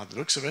it, and by the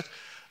looks of it,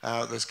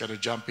 that's going to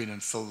jump in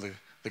and fill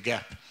the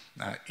gap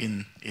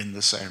in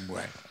the same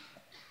way.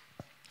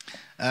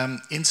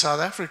 In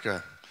South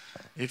Africa,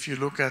 if you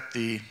look at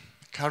the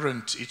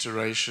current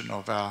iteration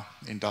of our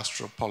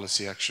industrial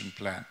policy action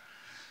plan,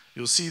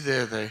 you'll see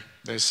there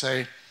they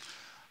say,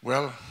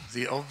 well,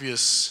 the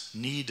obvious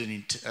need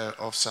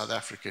of South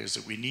Africa is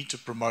that we need to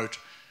promote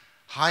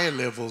higher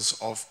levels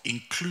of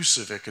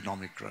inclusive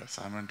economic growth.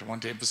 I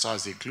want to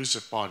emphasize the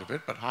inclusive part of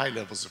it, but high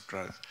levels of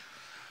growth.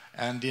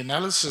 And the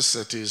analysis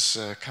that is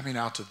coming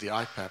out of the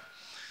IPAP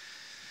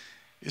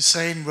is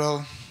saying,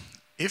 well,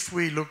 if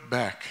we look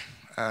back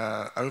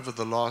over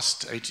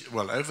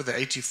the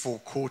 84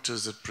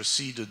 quarters that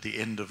preceded the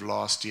end of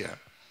last year,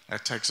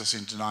 that takes us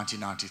into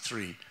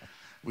 1993,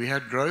 we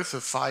had growth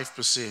of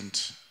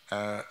 5%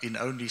 in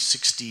only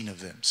 16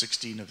 of them,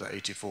 16 of the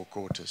 84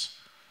 quarters.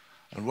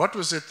 And what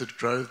was it that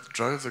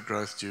drove the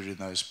growth during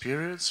those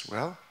periods?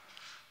 Well,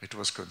 it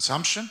was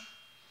consumption,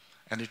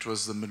 and it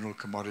was the mineral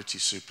commodity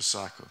super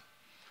cycle.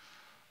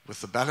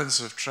 With the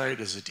balance of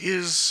trade as it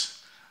is,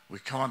 we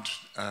can't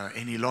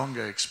any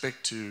longer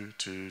expect to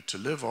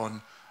live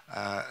on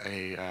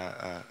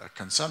a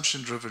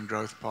consumption-driven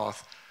growth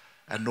path,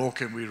 and nor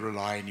can we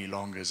rely any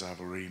longer, as I've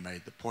already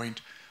made the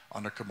point,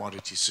 on a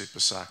commodity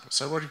super cycle.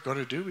 So what we've got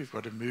to do, we've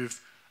got to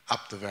move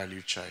up the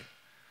value chain.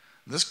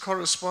 And this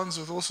corresponds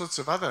with all sorts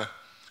of other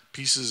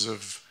pieces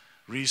of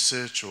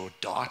research or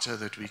data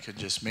that we can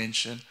just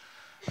mention.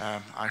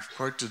 I've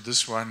quoted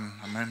this one,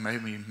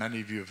 maybe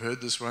many of you have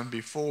heard this one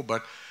before,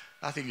 but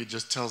I think it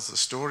just tells the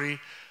story.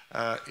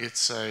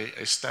 It's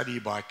a study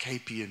by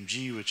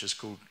KPMG, which is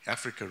called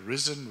Africa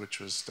Risen,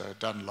 which was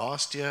done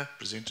last year,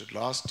 presented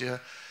last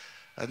year.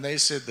 And they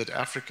said that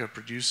Africa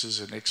produces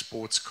and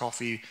exports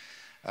coffee,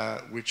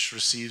 which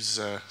receives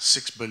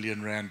 6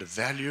 billion rand of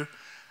value,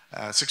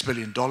 $6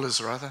 billion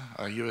rather,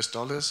 US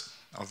dollars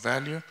of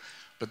value.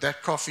 But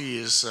that coffee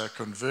is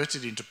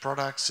converted into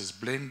products, is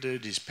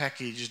blended, is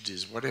packaged,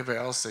 is whatever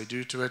else they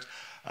do to it,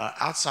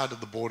 outside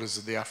of the borders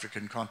of the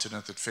African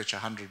continent that fetch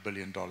 $100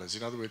 billion.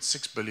 In other words,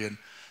 6 billion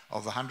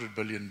of the $100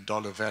 billion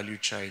value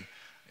chain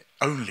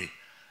only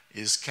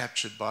is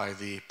captured by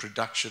the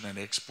production and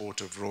export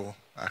of raw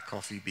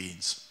coffee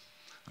beans.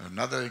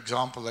 Another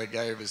example they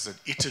gave is that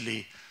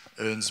Italy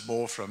earns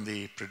more from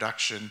the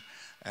production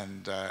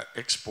and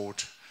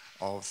export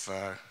of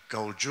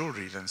gold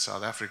jewelry than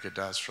South Africa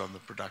does from the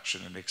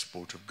production and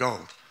export of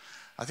gold.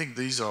 I think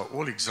these are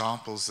all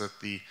examples that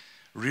the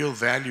real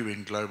value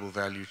in global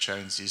value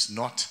chains is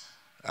not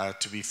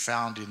to be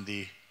found in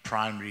the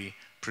primary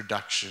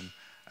production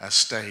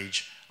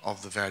stage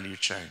of the value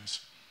chains.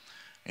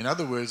 In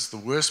other words, the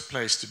worst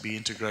place to be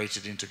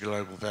integrated into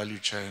global value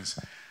chains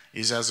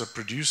is as a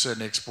producer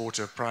and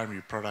exporter of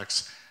primary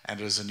products and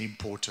as an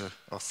importer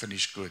of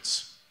finished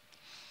goods.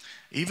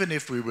 Even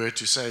if we were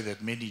to say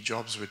that many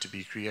jobs were to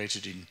be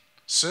created in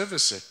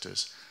service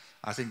sectors,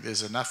 I think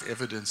there's enough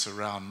evidence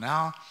around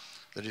now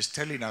that is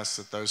telling us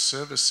that those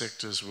service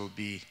sectors will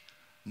be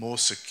more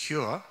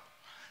secure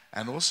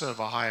and also of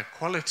a higher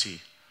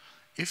quality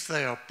if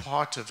they are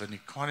part of an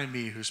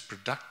economy whose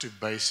productive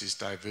base is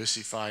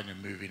diversifying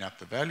and moving up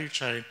the value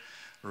chain,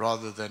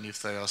 rather than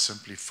if they are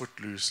simply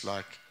footloose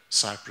like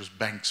Cyprus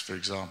banks, for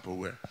example,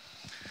 were.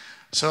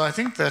 So I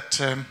think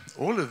that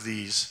all of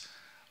these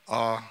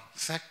are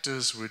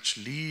factors which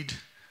lead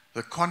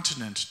the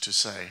continent to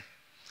say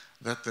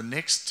that the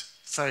next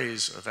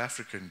phase of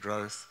African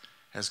growth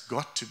has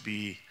got to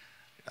be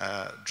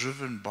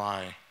driven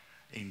by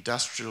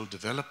industrial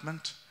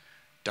development,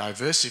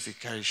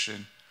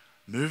 diversification,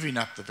 moving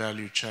up the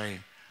value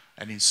chain,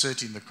 and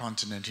inserting the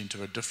continent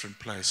into a different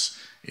place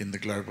in the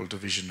global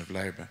division of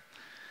labor.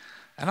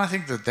 And I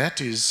think that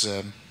that is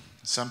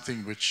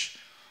something which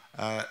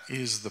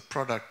is the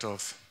product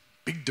of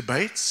big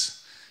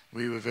debates.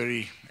 We were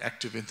very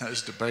active in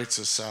those debates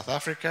as South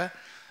Africa.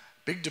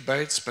 Big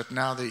debates, but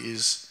now there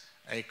is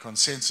a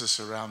consensus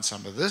around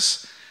some of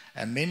this,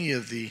 and many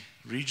of the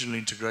regional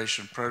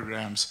integration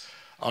programs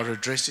are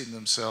addressing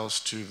themselves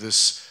to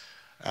this,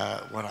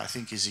 what I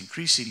think is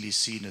increasingly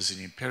seen as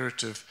an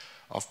imperative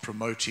of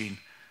promoting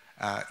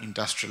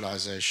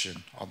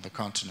industrialization on the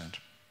continent.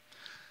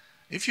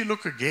 If you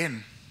look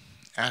again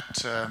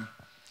at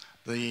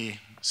the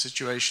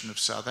situation of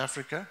South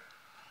Africa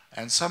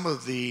and some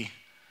of the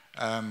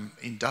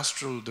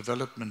industrial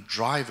development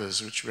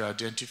drivers which we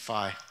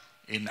identify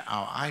in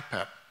our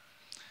IPAP,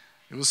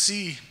 you will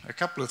see a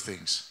couple of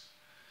things.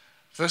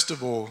 First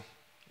of all,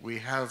 we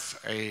have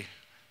a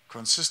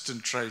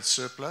consistent trade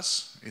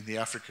surplus in the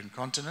African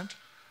continent,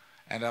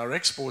 and our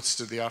exports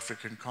to the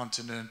African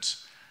continent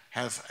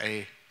have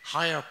a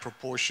higher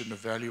proportion of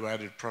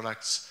value-added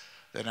products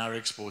than our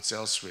exports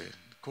elsewhere.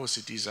 Of course,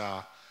 it is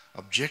our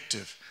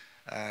objective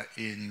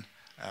in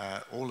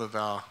all of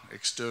our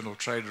external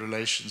trade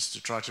relations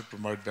to try to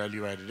promote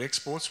value-added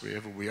exports.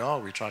 Wherever we are,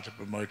 we try to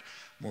promote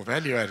more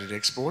value-added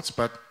exports,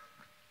 but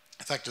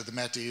The fact of the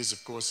matter is,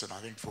 of course, and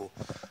I think for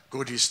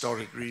good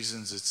historic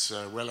reasons, it's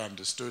well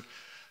understood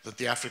that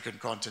the African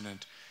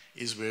continent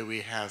is where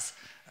we have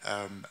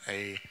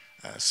a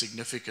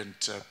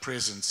significant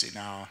presence in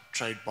our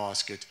trade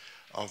basket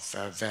of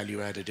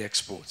value-added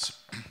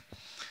exports.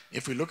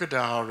 If we look at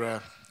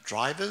our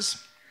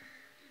drivers,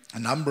 a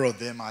number of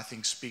them, I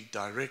think, speak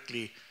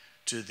directly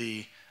to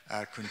the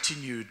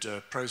continued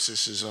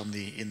processes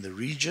in the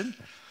region,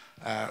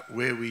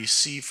 where we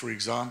see, for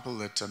example,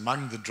 that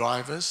among the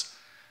drivers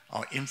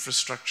are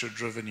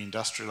infrastructure-driven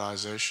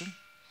industrialization,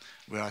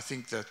 where I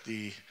think that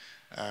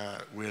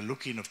we're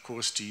looking, of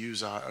course, to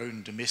use our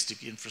own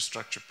domestic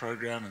infrastructure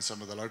program and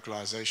some of the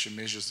localization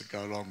measures that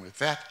go along with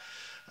that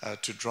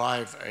to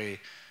drive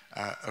a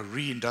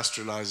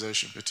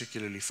reindustrialization,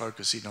 particularly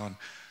focusing on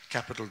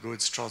capital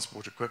goods,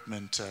 transport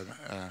equipment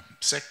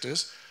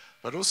sectors.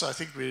 But also I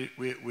think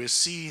we're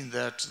seeing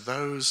that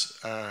those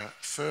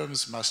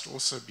firms must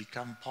also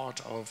become part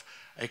of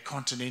a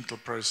continental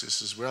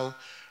process as well,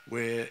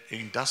 where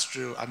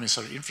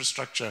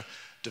infrastructure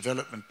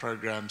development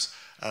programs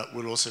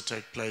will also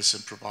take place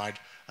and provide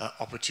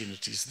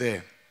opportunities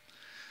there.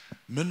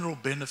 Mineral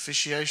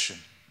beneficiation.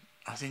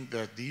 I think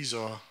that these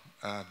are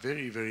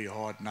very, very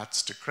hard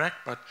nuts to crack,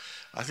 but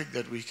I think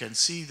that we can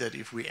see that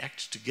if we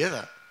act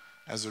together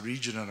as a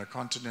region and a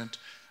continent,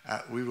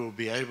 we will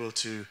be able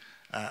to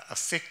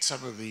affect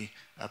some of the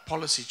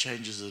policy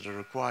changes that are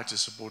required to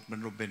support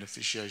mineral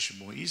beneficiation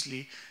more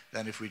easily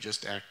than if we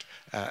just act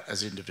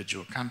as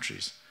individual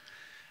countries.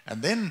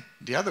 And then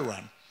the other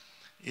one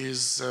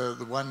is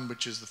the one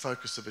which is the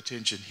focus of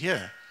attention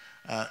here,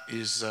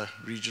 is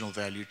regional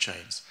value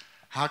chains.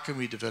 How can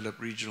we develop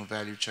regional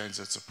value chains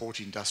that support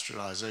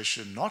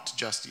industrialization, not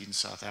just in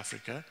South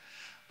Africa,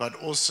 but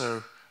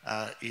also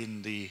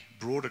in the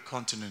broader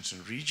continent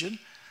and region?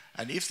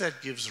 And if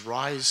that gives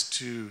rise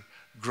to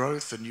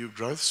growth, a new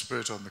growth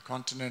spurt on the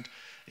continent,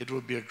 it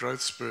will be a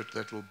growth spurt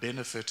that will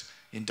benefit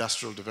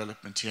industrial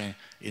development here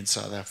in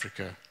South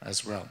Africa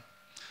as well.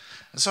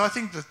 And so I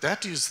think that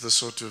that is the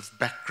sort of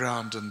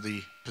background and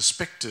the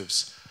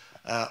perspectives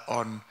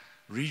on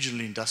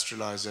regional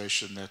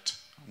industrialization that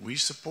we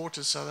support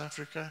as South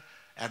Africa,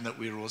 and that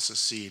we're also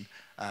seeing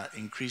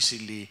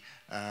increasingly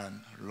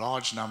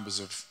large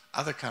numbers of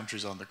other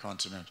countries on the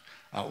continent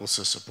are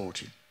also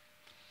supporting.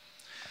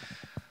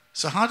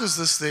 So how does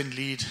this then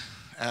lead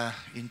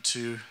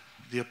into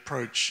the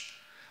approach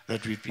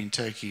that we've been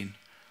taking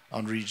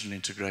on regional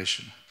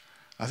integration?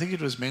 I think it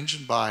was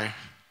mentioned by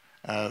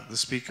the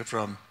speaker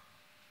from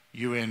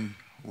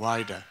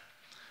UN-WIDER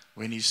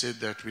when he said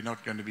that we're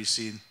not going to be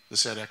seeing the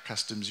SADC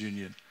customs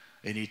union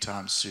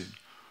anytime soon.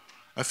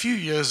 A few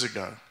years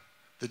ago,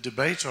 the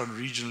debate on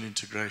regional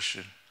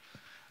integration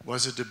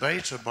was a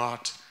debate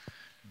about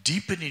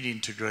deepening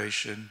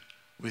integration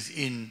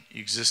within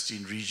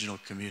existing regional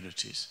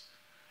communities.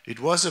 It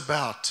was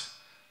about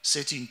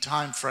setting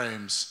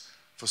timeframes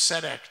for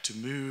SADC to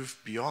move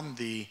beyond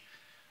the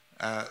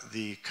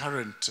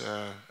current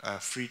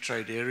free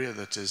trade area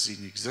that is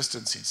in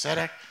existence in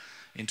SADC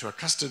into a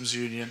customs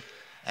union,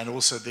 and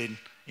also then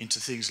into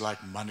things like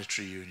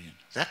monetary union.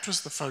 That was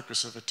the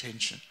focus of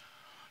attention,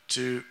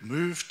 to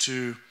move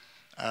to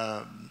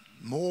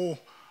move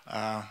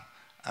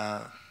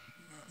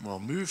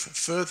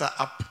further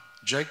up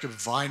Jacob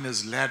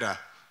Weiner's ladder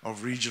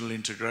of regional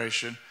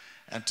integration,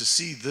 and to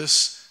see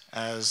this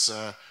as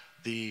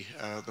the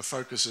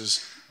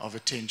focuses of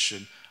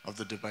attention of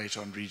the debate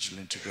on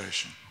regional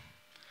integration.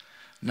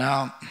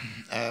 Now,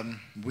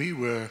 we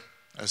were,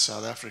 as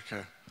South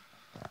Africa,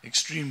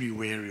 extremely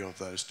wary of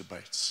those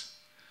debates.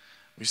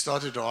 We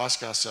started to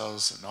ask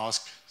ourselves and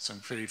ask some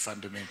very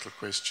fundamental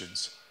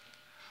questions.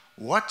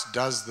 What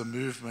does the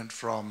movement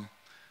from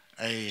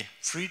a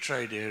free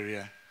trade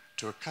area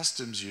to a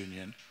customs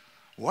union,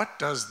 what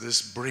does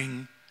this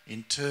bring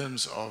in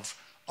terms of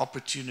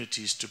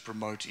opportunities to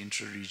promote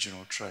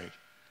intra-regional trade?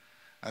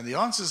 And the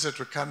answers that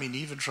were coming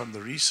even from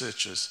the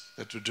researchers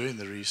that were doing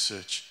the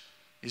research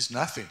is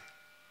nothing.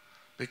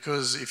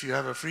 Because if you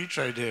have a free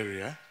trade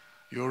area,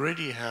 you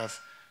already have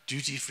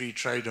duty-free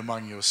trade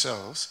among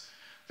yourselves.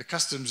 The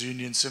customs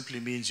union simply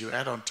means you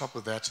add on top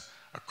of that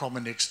a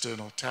common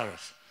external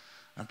tariff.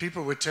 And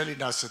people were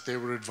telling us that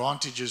there were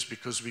advantages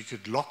because we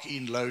could lock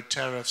in low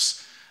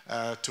tariffs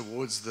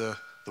towards the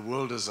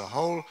world as a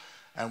whole,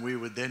 and we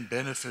would then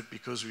benefit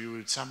because we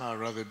would somehow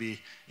rather be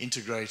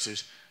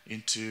integrated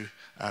into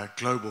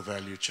global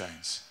value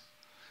chains.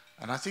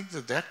 And I think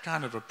that that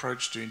kind of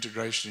approach to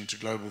integration into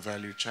global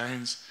value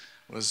chains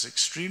was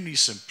extremely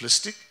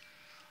simplistic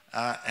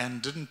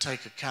and didn't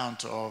take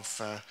account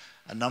of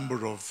a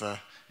number of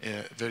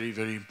very,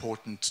 very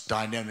important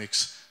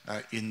dynamics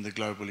in the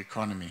global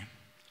economy.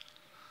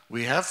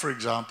 We have, for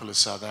example, as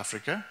South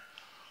Africa,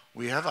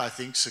 we have, I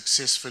think,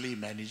 successfully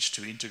managed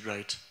to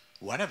integrate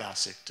one of our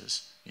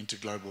sectors into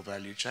global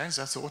value chains.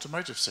 That's the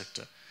automotive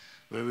sector,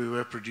 where we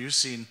were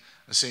producing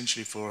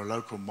essentially for a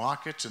local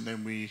market, and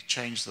then we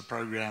changed the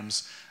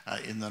programs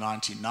in the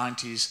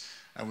 1990s,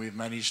 and we've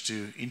managed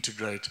to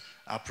integrate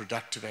our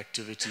productive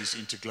activities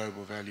into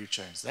global value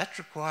chains. That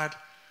required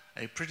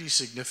a pretty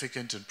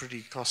significant and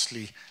pretty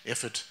costly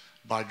effort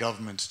by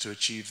government to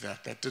achieve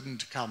that. That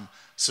didn't come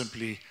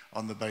simply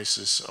on the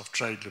basis of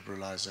trade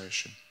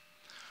liberalization.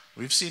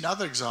 We've seen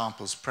other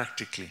examples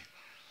practically.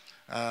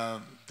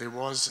 There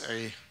was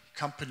a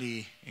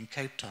company in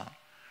Cape Town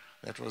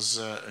that was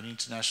an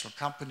international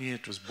company.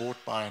 It was bought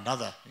by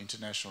another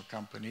international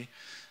company.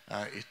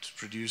 It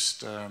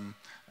produced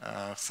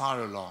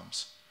fire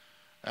alarms.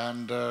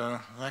 And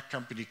that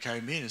company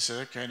came in and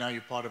said, okay, now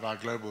you're part of our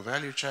global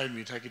value chain.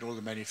 We're taking all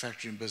the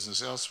manufacturing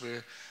business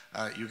elsewhere.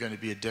 You're going to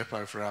be a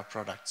depot for our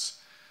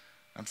products.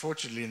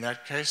 Unfortunately, in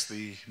that case,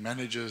 the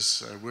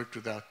managers worked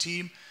with our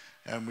team,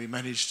 and we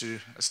managed to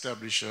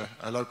establish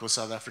a local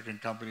South African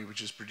company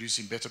which is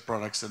producing better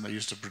products than they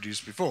used to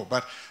produce before.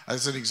 But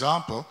as an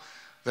example,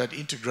 that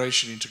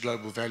integration into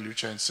global value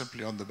chains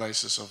simply on the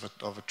basis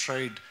of a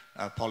trade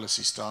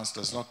policy stance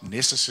does not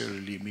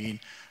necessarily mean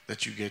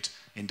that you get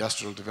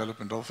industrial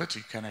development of it.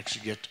 You can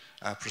actually get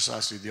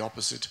precisely the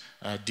opposite,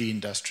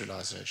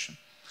 deindustrialization.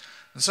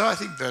 And so I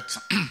think that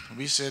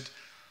we said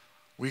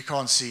we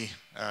can't see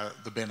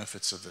the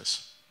benefits of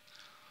this.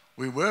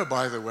 We were,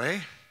 by the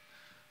way,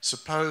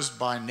 supposed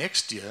by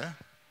next year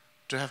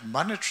to have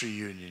monetary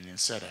union in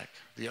SADC,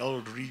 the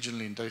old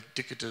Regional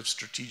Indicative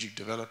Strategic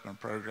Development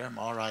Program,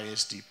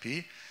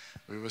 RISDP.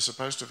 We were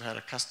supposed to have had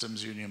a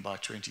customs union by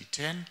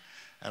 2010,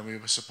 and we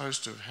were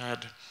supposed to have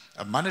had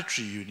a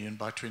monetary union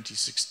by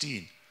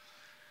 2016.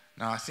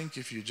 Now, I think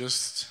if you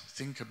just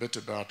think a bit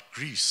about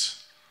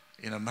Greece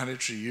in a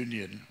monetary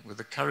union with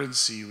a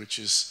currency which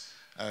is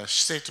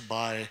set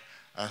by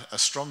a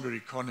stronger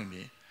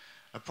economy,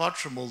 apart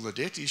from all the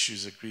debt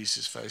issues that Greece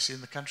is facing,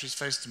 the country's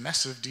faced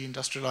massive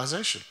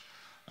deindustrialization.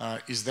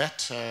 Is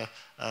that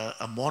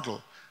a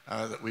model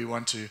that we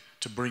want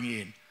to bring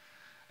in?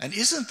 And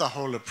isn't the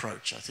whole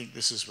approach, I think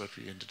this is what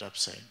we ended up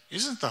saying,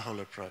 isn't the whole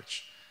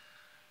approach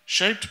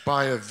shaped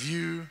by a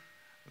view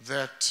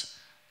that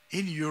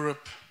in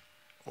Europe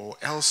or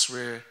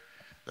elsewhere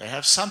they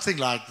have something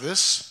like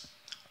this,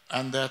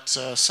 and that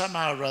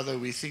somehow or other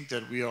we think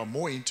that we are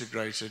more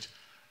integrated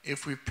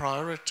if we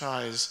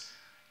prioritize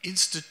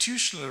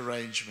institutional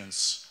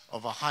arrangements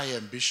of a high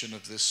ambition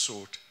of this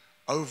sort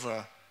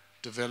over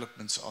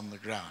developments on the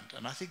ground.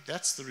 And I think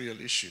that's the real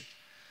issue.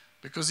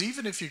 Because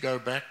even if you go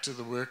back to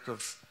the work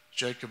of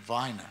Jacob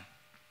Weiner,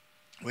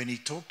 when he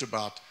talked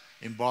about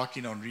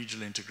embarking on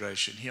regional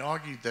integration, he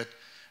argued that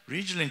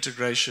regional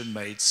integration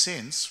made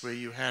sense where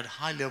you had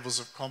high levels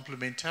of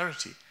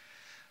complementarity,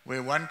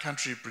 where one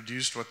country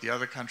produced what the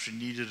other country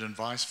needed and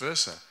vice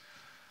versa.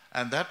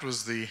 And that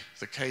was the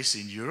case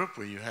in Europe,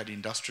 where you had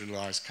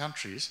industrialized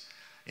countries.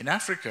 In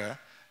Africa,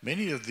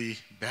 many of the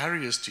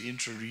barriers to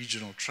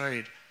intra-regional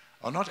trade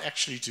are not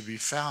actually to be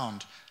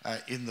found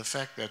in the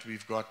fact that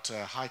we've got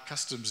high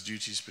customs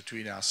duties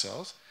between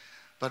ourselves,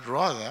 but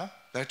rather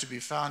they're to be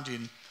found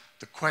in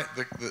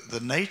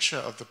the nature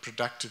of the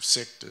productive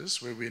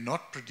sectors, where we're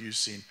not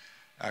producing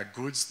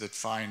goods that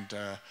find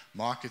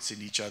markets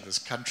in each other's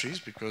countries,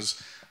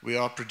 because we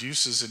are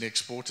producers and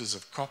exporters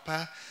of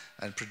copper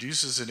and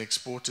producers and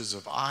exporters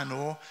of iron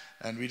ore,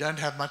 and we don't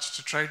have much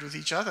to trade with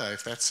each other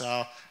if that's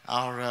our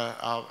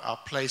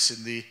place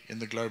in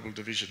the global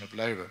division of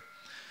labor.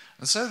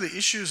 And so the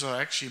issues are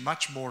actually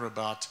much more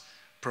about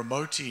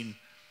promoting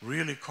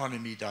real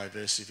economy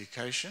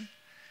diversification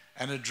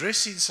and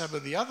addressing some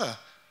of the other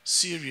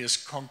serious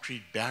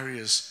concrete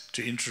barriers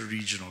to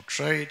intra-regional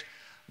trade,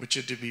 which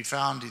are to be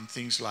found in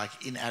things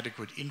like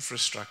inadequate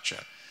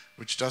infrastructure,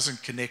 which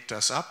doesn't connect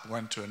us up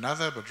one to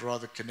another, but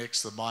rather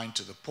connects the mine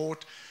to the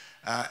port.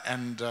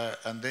 And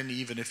then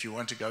even if you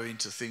want to go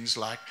into things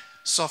like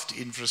soft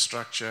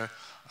infrastructure,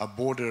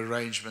 border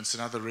arrangements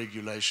and other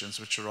regulations,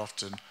 which are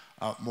often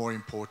more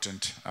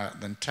important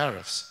than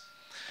tariffs.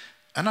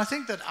 And I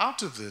think that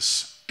out of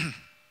this,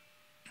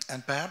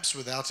 and perhaps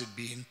without it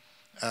being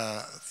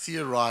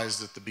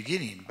theorized at the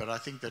beginning, but I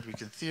think that we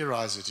can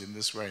theorize it in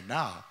this way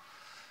now,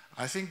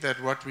 I think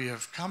that what we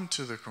have come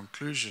to the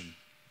conclusion,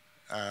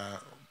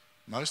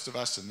 most of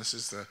us, and this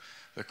is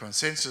the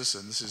consensus,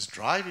 and this is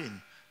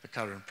driving the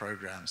current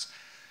programs,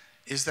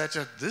 is that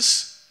at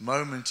this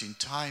moment in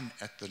time,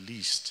 at the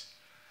least,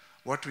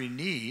 what we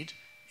need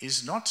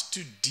is not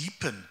to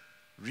deepen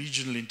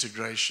regional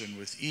integration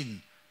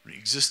within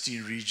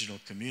existing regional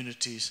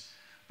communities,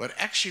 but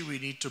actually we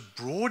need to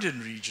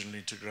broaden regional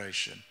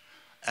integration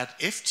at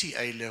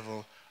FTA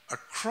level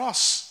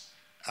across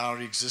our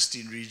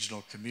existing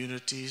regional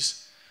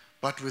communities,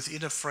 but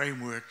within a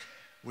framework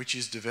which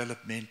is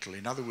developmental.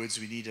 In other words,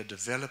 we need a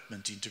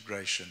development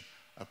integration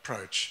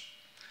approach.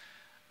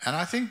 And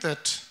I think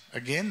that,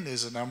 again,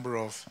 there's a number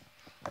of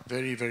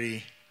very,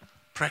 very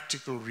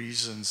practical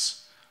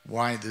reasons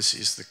why this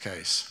is the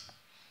case.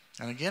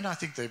 And again, I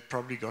think they've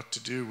probably got to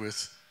do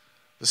with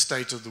the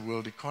state of the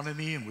world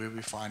economy and where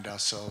we find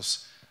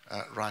ourselves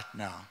right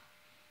now.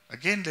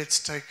 Again,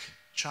 let's take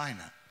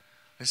China.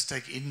 Let's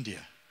take India.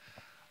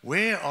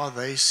 Where are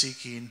they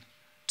seeking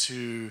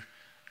to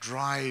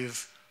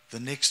drive the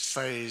next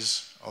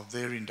phase of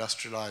their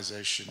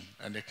industrialization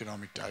and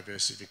economic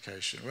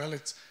diversification? Well,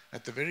 it's,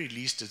 at the very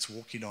least, it's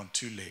walking on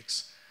two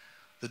legs.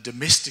 the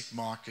domestic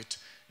market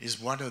is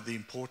one of the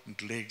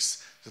important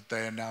legs that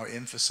they are now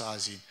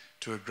emphasizing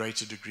to a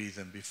greater degree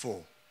than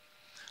before.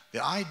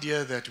 The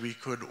idea that we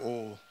could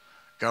all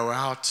go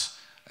out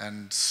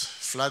and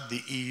flood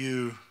the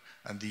EU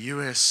and the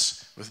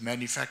US with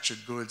manufactured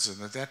goods and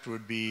that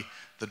would be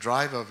the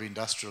driver of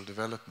industrial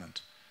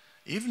development,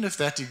 even if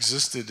that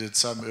existed at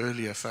some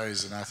earlier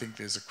phase, and I think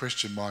there's a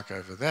question mark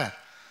over that,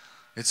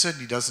 it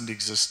certainly doesn't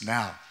exist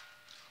now.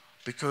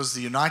 Because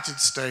the United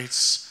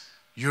States,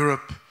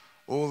 Europe,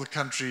 all the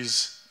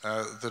countries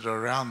that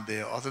are around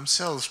there are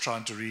themselves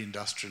trying to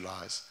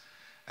reindustrialize.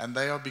 And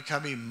they are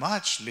becoming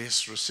much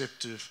less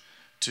receptive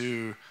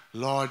to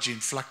large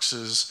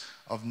influxes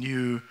of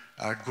new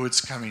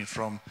goods coming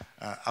from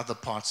other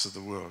parts of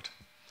the world.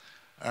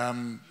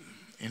 And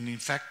in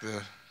fact,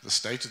 the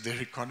state of their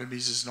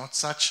economies is not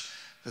such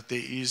that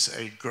there is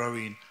a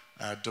growing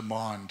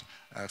demand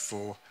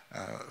for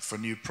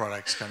new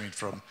products coming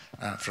from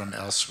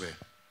elsewhere.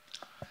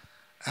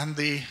 And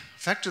the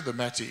fact of the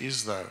matter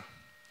is, though,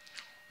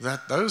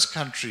 that those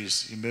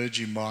countries,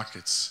 emerging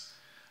markets,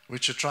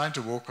 which are trying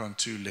to walk on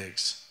two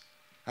legs,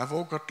 have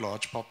all got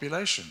large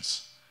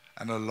populations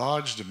and a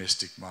large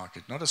domestic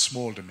market, not a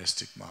small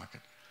domestic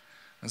market.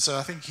 And so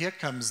I think here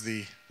comes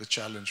the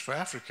challenge for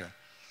Africa.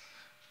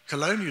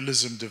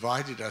 Colonialism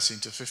divided us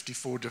into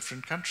 54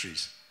 different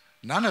countries.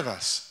 None of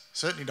us,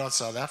 certainly not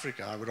South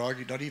Africa, I would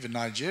argue not even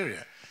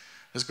Nigeria,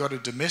 has got a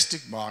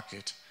domestic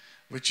market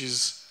which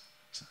is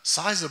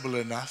sizable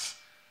enough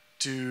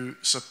to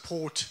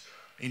support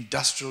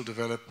industrial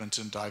development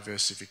and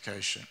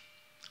diversification.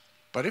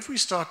 But if we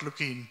start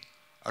looking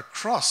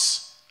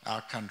across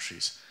our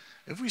countries,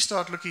 if we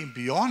start looking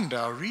beyond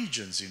our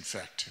regions, in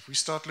fact, if we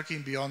start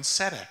looking beyond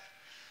SADC,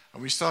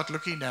 and we start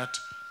looking at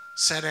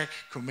SADC,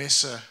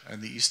 COMESA,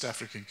 and the East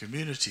African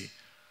Community,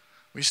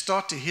 we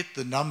start to hit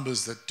the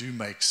numbers that do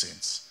make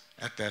sense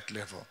at that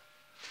level.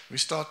 We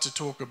start to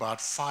talk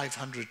about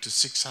 500 to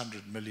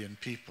 600 million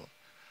people.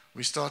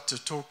 We start to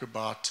talk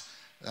about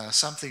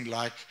something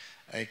like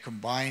a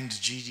combined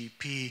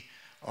GDP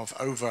of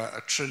over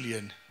 $1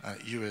 trillion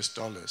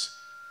US.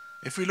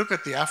 If we look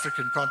at the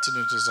African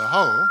continent as a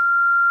whole,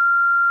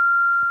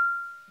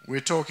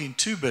 we're talking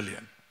 2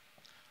 billion.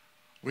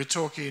 We're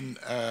talking,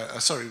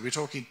 we're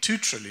talking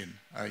 $2 trillion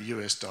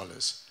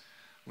US.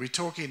 We're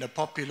talking a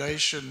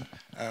population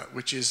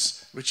which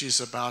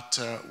is about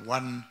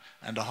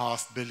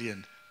 1.5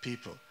 billion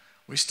people.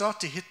 We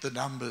start to hit the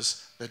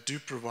numbers that do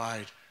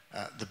provide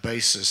the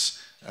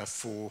basis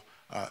for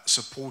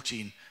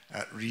supporting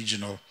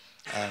regional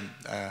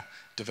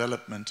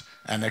development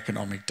and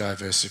economic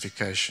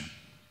diversification.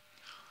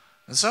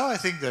 And so I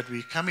think that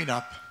we're coming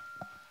up,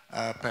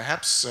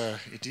 perhaps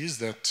it is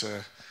that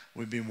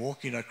we've been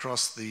walking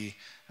across the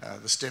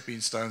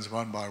stepping stones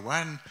one by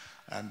one,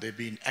 and there have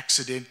been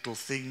accidental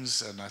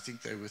things, and I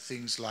think they were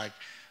things like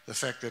the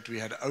fact that we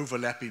had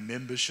overlapping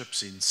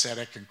memberships in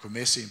SADC and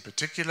COMESA in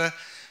particular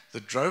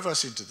that drove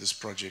us into this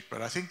project.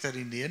 But I think that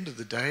in the end of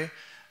the day,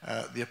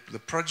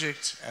 the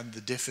project and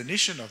the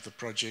definition of the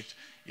project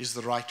is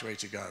the right way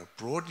to go,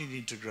 broadening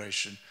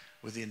integration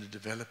within a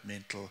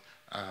developmental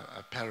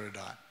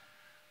paradigm.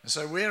 And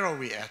so where are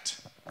we at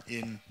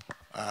in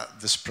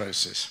this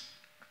process?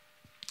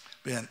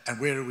 And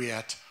where are we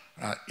at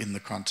in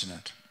the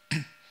continent?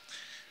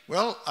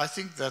 Well, I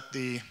think that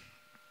the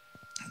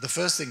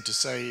first thing to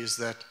say is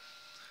that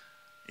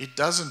it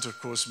doesn't, of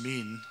course,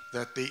 mean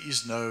that there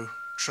is no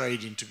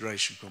trade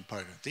integration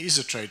component. There is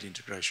a trade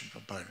integration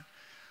component.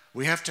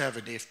 We have to have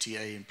an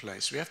FTA in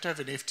place. We have to have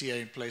an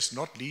FTA in place,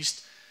 not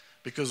least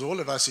because all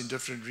of us in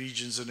different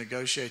regions are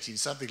negotiating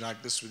something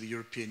like this with the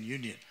European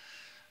Union.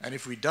 And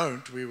if we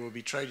don't, we will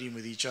be trading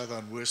with each other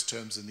on worse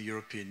terms than the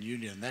European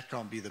Union. That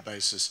can't be the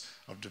basis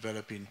of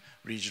developing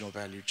regional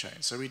value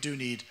chains. So we do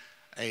need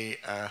an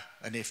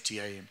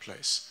FTA in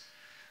place.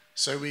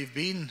 So we've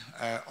been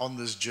on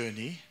this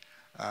journey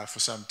for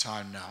some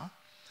time now.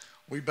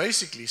 We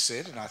basically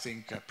said, and I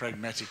think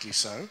pragmatically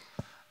so,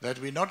 that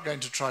we're not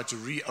going to try to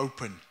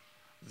reopen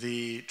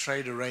the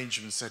trade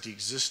arrangements that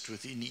exist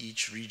within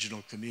each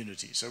regional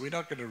community. So we're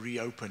not going to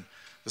reopen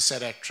the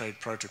SADC trade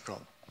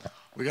protocol.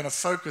 We're going to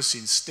focus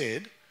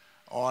instead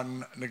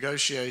on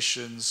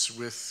negotiations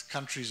with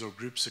countries or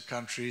groups of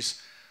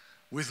countries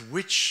with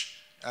which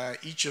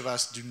each of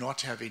us do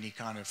not have any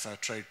kind of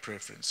trade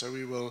preference. So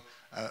we will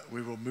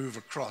move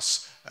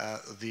across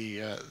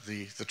the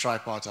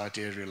tripartite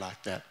area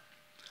like that.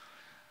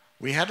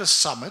 We had a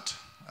summit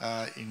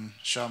in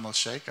Sharm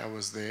el-Sheikh. I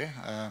was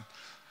there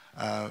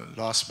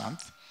last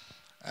month,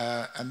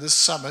 and this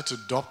summit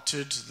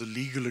adopted the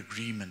legal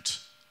agreement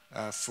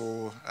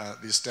for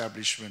the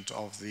establishment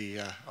of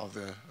the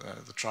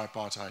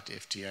tripartite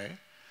FTA,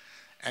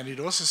 and it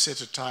also set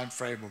a time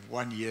frame of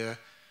 1 year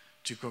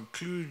to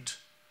conclude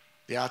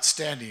the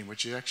outstanding,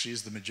 which actually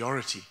is the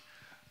majority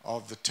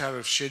of the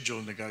tariff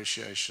schedule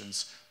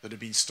negotiations that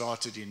have been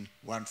started in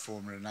one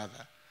form or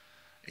another.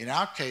 In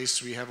our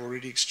case, we have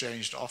already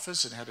exchanged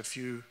offers and had a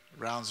few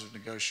rounds of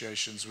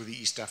negotiations with the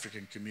East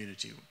African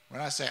community.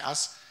 When I say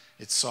us,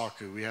 it's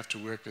SACU. We have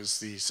to work as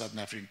the Southern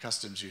African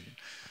Customs Union.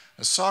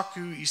 a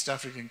SACU, East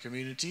African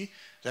Community,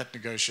 that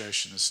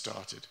negotiation has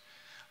started.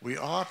 We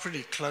are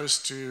pretty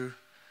close to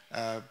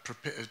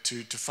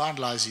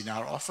finalizing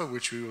our offer,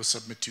 which we will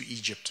submit to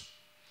Egypt.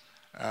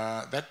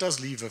 That does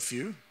leave a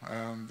few.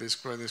 There's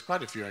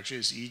quite a few actually.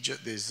 There's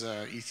Egypt, there's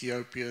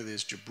Ethiopia,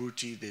 there's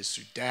Djibouti, there's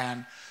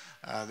Sudan.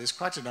 There's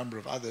quite a number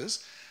of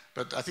others,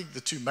 but I think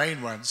the two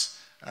main ones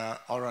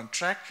are on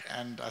track,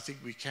 and I think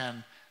we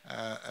can,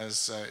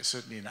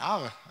 certainly in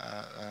our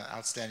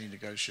outstanding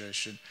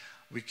negotiation,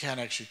 we can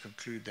actually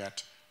conclude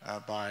that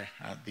by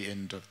the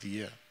end of the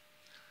year.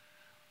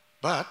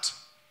 But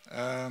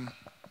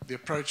the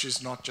approach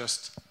is not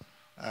just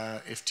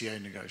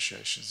FTA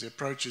negotiations. The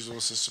approach is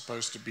also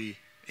supposed to be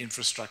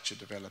infrastructure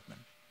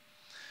development.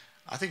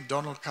 I think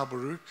Donald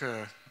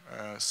Kaberuka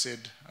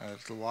said a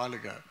little while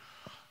ago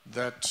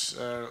that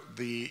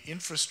the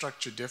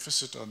infrastructure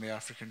deficit on the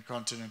African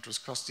continent was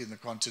costing the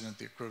continent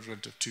the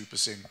equivalent of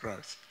 2%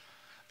 growth.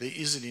 There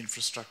is an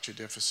infrastructure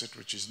deficit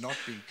which is not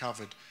being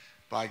covered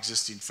by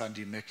existing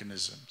funding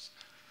mechanisms.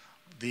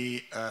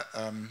 The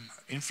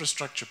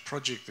infrastructure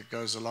project that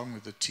goes along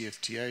with the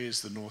TFTA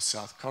is the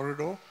North-South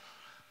Corridor.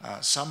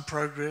 Some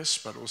progress,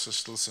 but also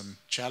still some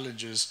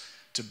challenges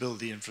to build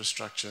the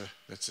infrastructure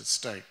that's at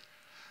stake.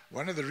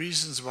 One of the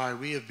reasons why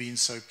we have been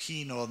so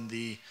keen on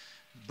the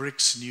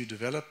BRICS New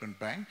Development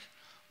Bank,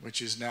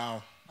 which is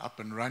now up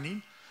and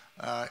running,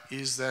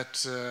 is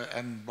that,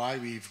 and why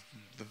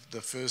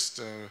the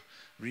first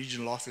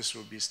regional office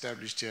will be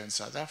established here in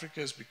South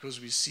Africa, is because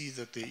we see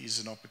that there is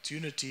an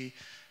opportunity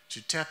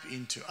to tap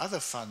into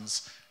other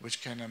funds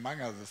which can, among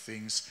other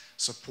things,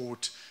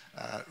 support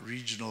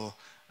regional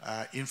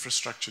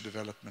infrastructure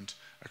development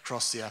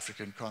across the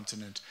African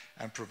continent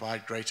and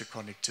provide greater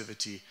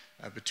connectivity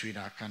between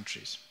our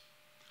countries.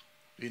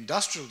 The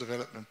industrial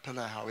development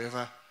pillar,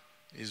 however,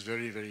 is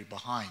very, very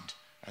behind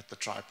at the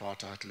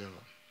tripartite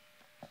level.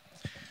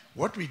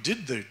 What we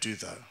did do,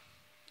 though,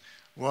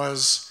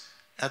 was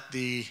at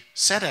the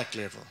SADC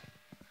level,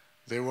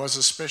 there was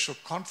a special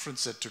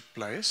conference that took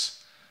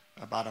place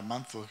about a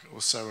month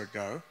or so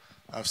ago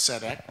of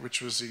SADC,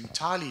 which was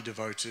entirely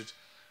devoted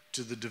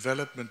to the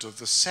development of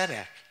the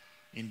SADC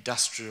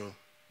industrial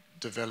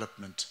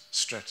development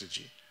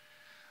strategy.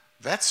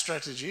 That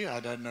strategy, I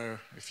don't know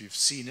if you've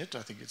seen it,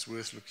 I think it's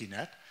worth looking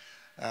at,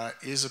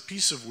 is a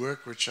piece of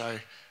work which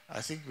I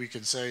think we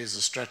can say is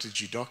a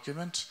strategy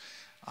document.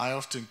 I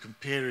often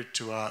compare it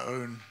to our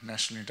own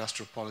National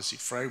Industrial Policy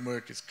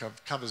Framework. It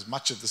covers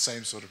much of the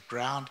same sort of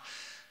ground.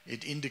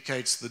 It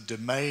indicates the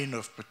domain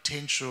of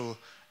potential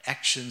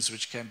actions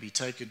which can be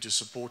taken to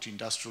support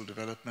industrial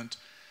development,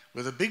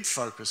 with a big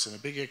focus and a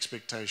big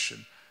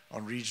expectation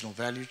on regional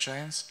value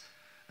chains.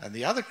 And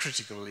the other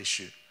critical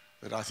issue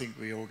that I think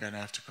we're all going to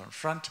have to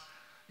confront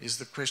is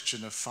the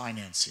question of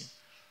financing.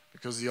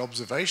 Because the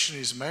observation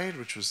is made,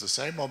 which was the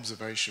same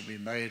observation we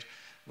made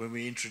when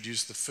we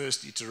introduced the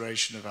first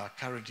iteration of our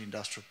current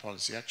industrial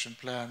policy action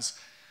plans,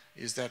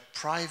 is that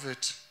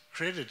private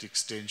credit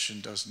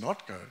extension does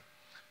not go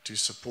to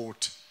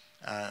support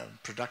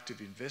productive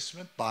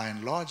investment. By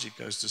and large, it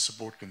goes to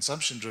support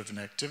consumption-driven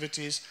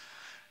activities.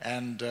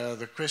 And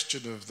the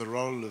question of the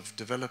role of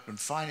development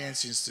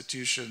finance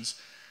institutions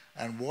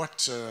and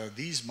what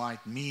these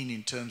might mean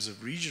in terms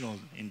of regional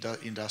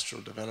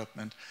industrial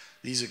development,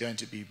 these are going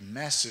to be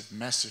massive,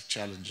 massive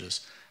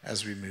challenges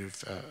as we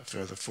move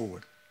further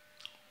forward.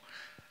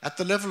 At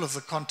the level of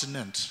the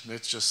continent,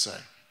 let's just say,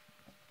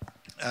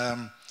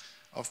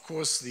 of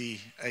course, the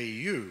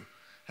AU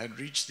had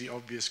reached the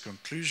obvious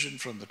conclusion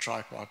from the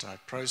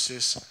tripartite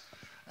process,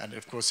 and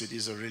of course it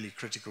is a really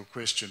critical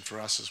question for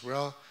us as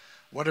well.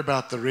 What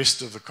about the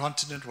rest of the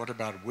continent? What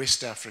about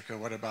West Africa?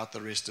 What about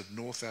the rest of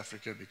North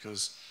Africa?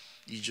 Because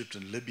Egypt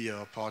and Libya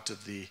are part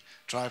of the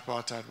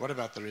tripartite. What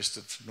about the rest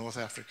of North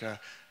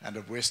Africa and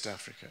of West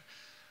Africa?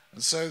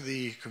 And so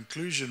the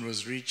conclusion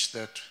was reached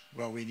that,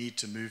 well, we need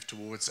to move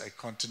towards a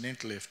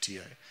continental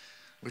FTA,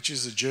 which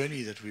is a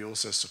journey that we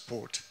also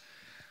support.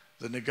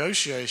 The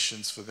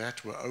negotiations for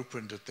that were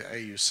opened at the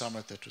AU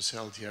summit that was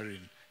held here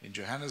in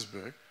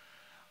Johannesburg,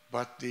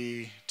 but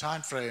the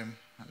time frame,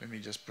 let me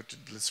just put it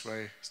this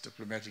way as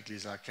diplomatically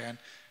as I can,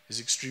 is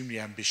extremely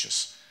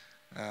ambitious.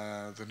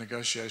 The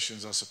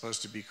negotiations are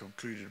supposed to be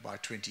concluded by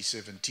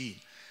 2017,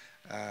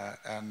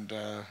 and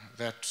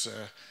that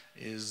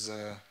is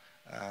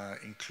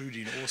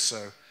including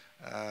also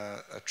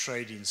a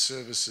trading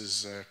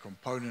services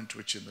component,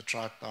 which in the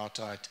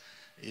tripartite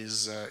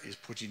is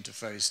put into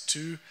phase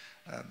 2,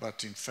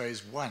 but in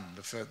phase 1,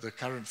 the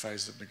current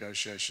phase of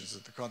negotiations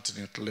at the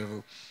continental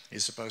level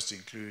is supposed to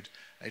include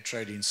a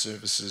trading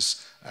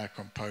services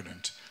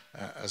component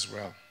as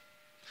well.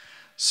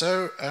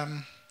 So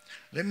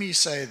let me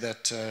say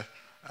that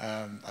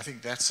I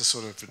think that's a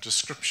sort of a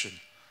description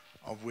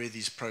of where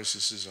these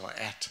processes are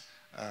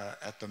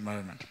at the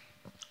moment.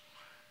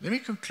 Let me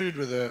conclude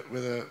with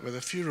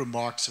a few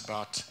remarks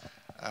about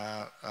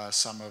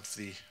some of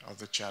the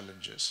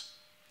challenges.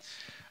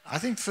 I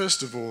think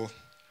first of all,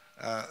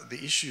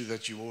 the issue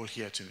that you're all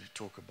here to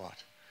talk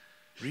about,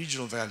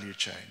 regional value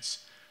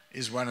chains,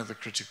 is one of the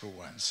critical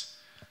ones.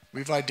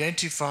 we've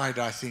identified,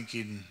 I think,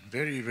 in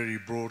very, very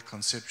broad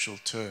conceptual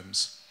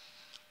terms,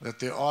 that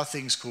there are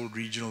things called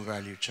regional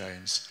value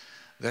chains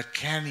that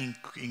can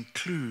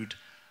include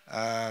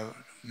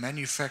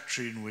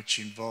manufacturing which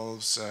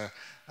involves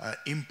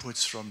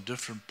inputs from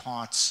different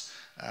parts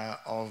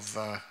of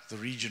the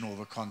region or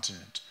the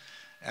continent.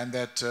 And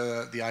that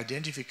the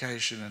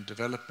identification and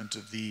development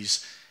of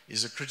these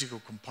is a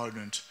critical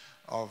component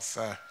of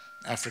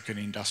African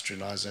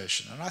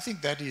industrialization. And I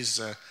think that is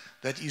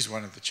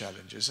one of the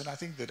challenges. And I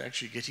think that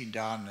actually getting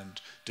down and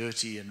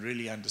dirty and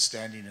really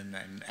understanding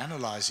and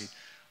analyzing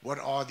what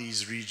are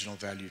these regional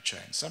value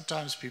chains.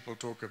 Sometimes people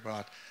talk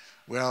about,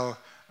 well,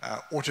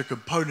 auto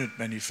component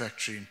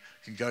manufacturing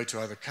can go to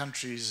other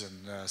countries,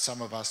 and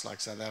some of us, like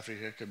South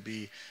Africa, can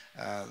be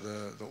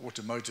the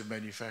automotive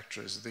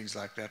manufacturers and things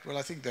like that. Well,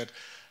 I think that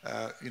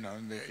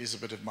there is a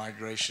bit of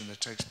migration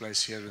that takes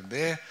place here and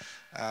there,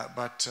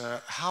 but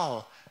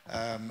how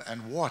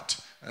and what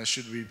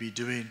should we be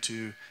doing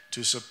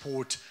to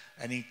support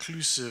an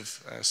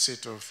inclusive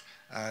set of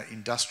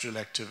industrial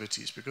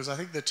activities? Because I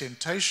think the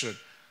temptation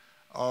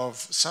of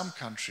some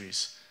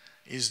countries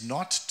is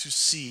not to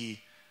see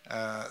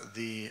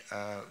the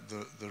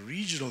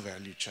regional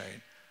value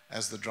chain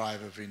as the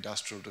driver of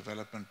industrial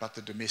development, but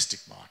the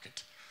domestic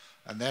market.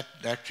 And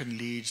that can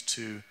lead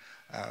to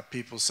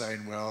people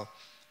saying, well,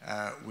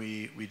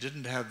 we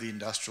didn't have the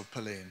industrial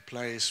pillar in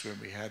place when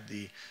we had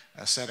the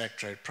SADC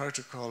trade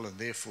protocol, and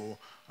therefore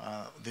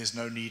there's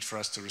no need for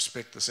us to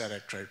respect the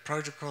SADC trade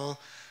protocol.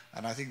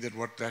 And I think that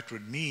what that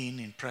would mean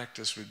in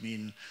practice would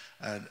mean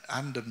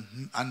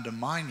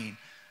undermining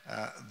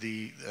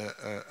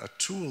a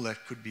tool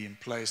that could be in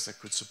place that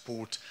could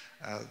support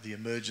the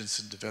emergence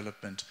and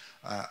development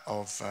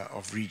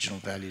of regional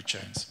value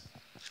chains.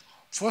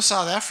 For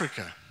South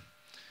Africa,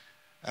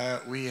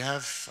 we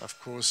have, of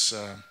course,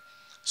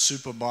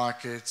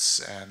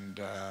 supermarkets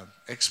and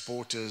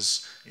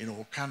exporters in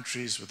all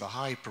countries with a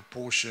high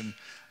proportion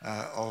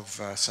of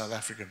South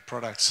African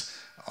products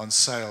on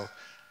sale.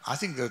 I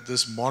think that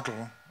this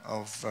model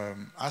of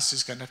us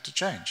is going to have to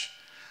change.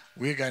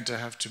 We're going to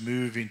have to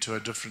move into a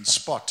different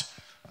spot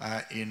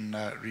in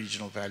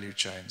regional value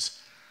chains.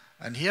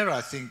 And here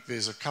I think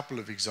there's a couple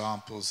of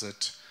examples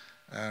that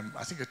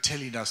I think are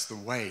telling us the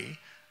way,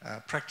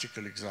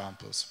 practical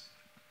examples.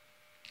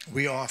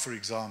 We are, for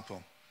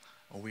example,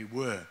 or we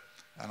were,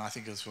 and I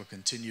think this will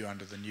continue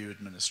under the new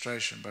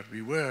administration, but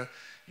we were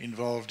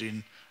involved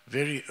in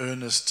very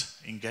earnest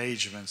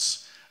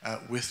engagements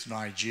with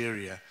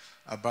Nigeria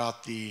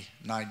about the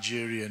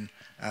Nigerian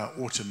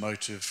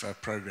automotive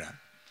program.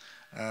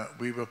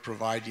 We were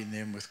providing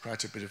them with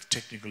quite a bit of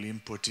technical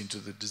input into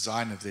the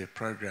design of their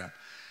program.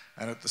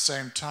 And at the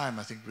same time,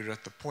 I think we're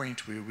at the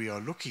point where we are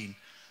looking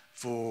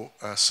for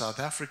South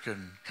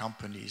African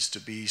companies to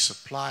be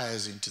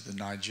suppliers into the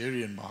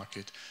Nigerian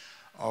market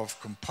of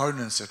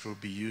components that will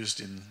be used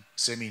in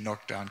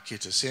semi-knockdown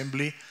kit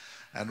assembly,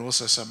 and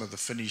also some of the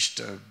finished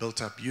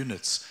built-up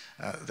units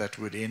that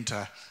would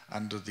enter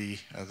under the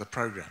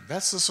program.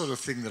 That's the sort of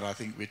thing that I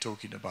think we're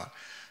talking about.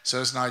 So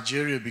as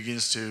Nigeria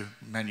begins to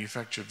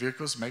manufacture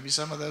vehicles, maybe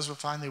some of those will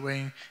find their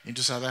way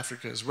into South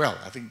Africa as well.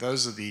 I think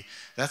that's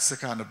the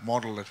kind of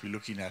model that we're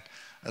looking at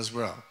as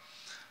well.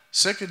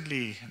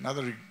 Secondly,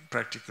 another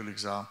practical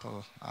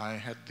example, I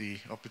had the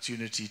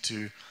opportunity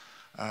to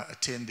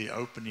attend the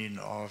opening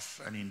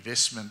of an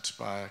investment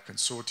by a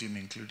consortium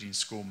including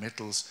Score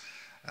Metals.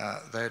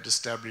 They had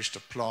established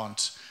a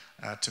plant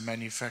to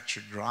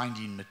manufacture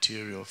grinding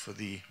material for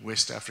the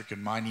West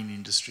African mining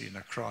industry in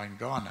Accra in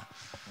Ghana.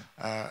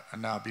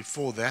 And now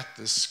before that,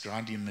 this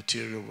grinding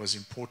material was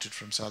imported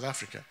from South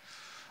Africa.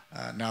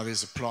 Now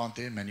there's a plant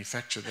there,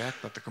 manufacture that,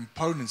 but the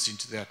components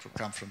into that will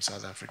come from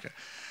South Africa.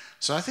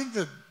 So I think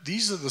that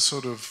these are the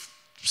sort of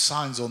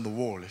signs on the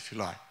wall, if you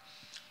like,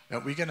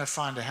 that we're going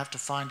to have to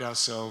find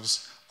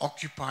ourselves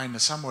occupying a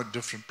somewhat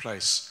different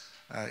place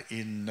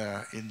in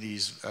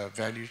these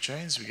value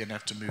chains. We're going to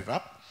have to move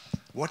up.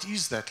 What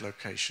is that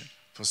location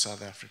for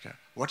South Africa?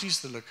 What is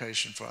the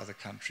location for other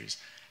countries?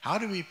 How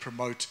do we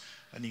promote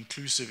an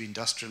inclusive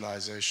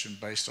industrialization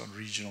based on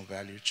regional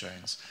value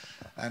chains?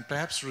 And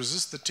perhaps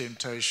resist the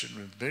temptation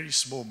with very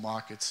small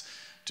markets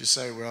to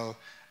say, well,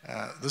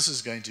 this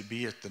is going to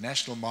be it. The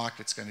national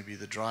market's going to be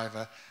the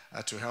driver.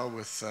 To hell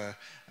with the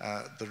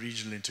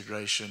regional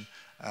integration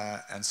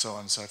and so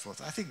on and so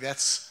forth. I think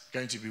that's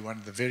going to be one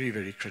of the very,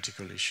 very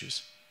critical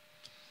issues.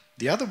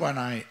 The other one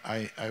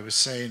I was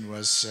saying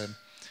was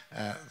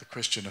the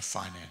question of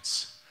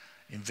finance,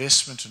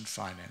 investment and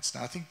finance.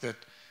 Now I think that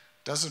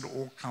doesn't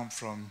all come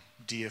from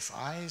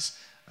DFIs.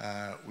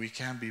 We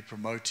can be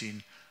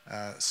promoting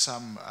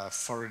some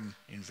foreign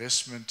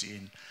investment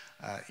in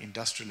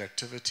industrial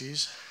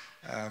activities.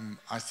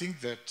 I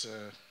think that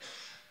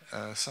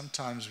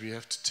sometimes we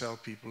have to tell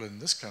people in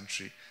this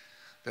country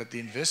that the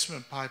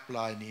investment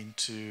pipeline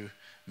into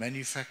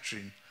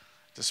manufacturing,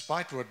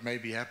 despite what may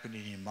be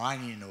happening in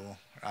mining or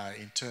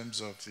in terms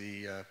of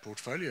the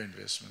portfolio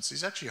investments,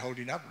 is actually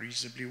holding up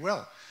reasonably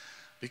well,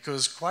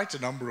 because quite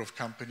a number of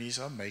companies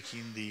are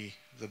making the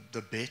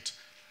bet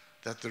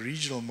that the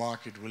regional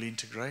market will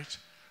integrate,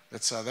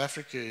 that South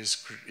Africa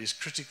is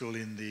critical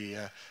in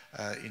the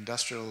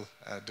industrial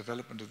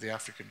development of the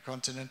African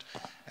continent,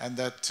 and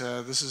that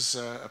this is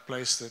a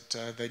place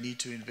that they need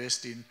to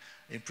invest in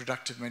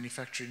productive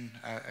manufacturing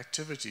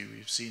activity.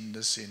 We've seen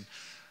this in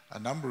a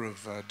number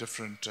of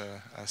different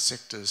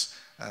sectors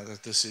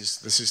that this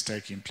is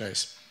taking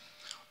place.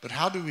 But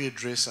how do we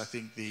address, I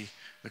think, the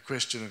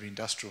question of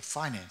industrial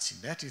financing?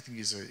 That, I think,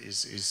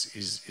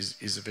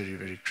 is a very,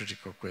 very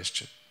critical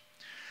question.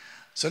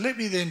 So let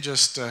me then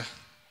just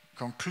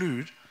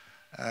conclude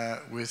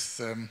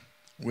with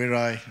where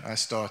I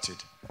started.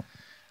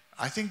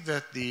 I think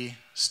that the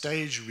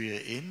stage we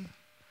are in,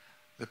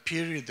 the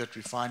period that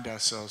we find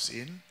ourselves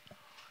in,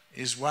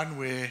 is one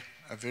where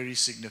a very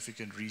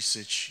significant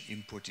research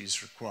input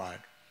is required.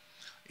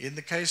 In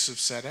the case of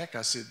SADC,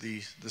 I said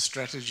the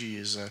strategy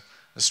is a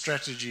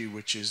strategy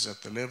which is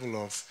at the level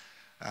of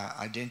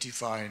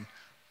identifying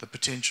the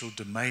potential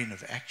domain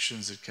of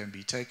actions that can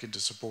be taken to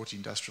support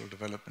industrial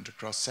development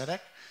across SADC.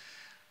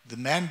 The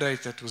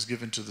mandate that was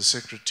given to the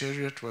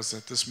Secretariat was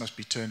that this must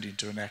be turned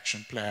into an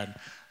action plan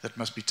that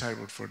must be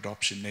tabled for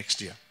adoption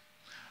next year.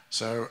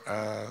 So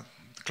the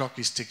clock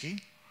is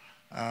ticking,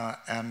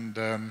 and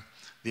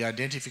the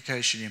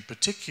identification in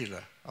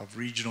particular of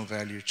regional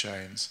value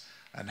chains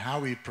and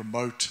how we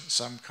promote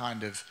some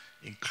kind of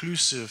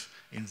inclusive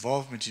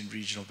involvement in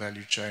regional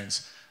value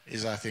chains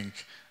is, I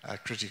think,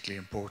 critically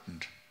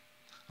important.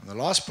 And the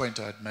last point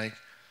I'd make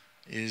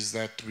is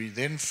that we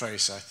then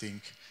face, I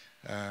think,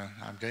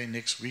 I'm going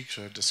next week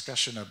to a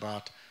discussion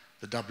about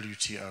the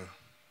WTO.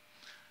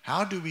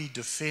 How do we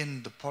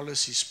defend the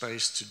policy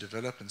space to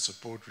develop and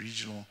support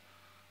regional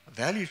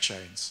value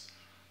chains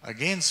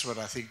against what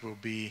I think will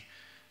be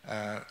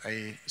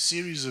a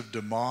series of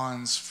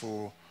demands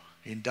for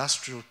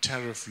industrial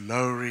tariff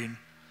lowering,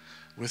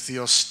 with the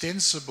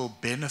ostensible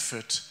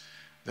benefit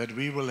that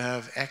we will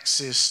have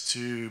access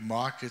to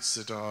markets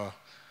that are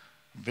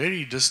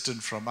very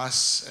distant from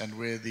us, and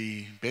where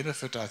the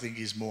benefit, I think,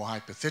 is more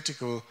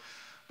hypothetical,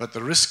 but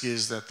the risk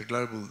is that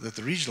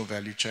the regional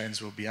value chains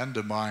will be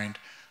undermined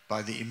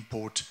by the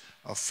import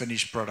of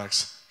finished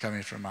products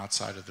coming from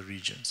outside of the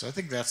region. So I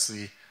think that's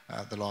the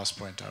last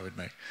point I would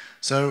make.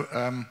 So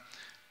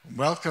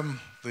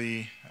welcome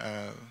the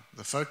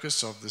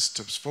focus of this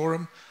TIPS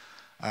forum.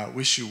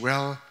 Wish you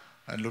well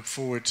and look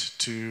forward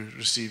to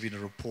receiving a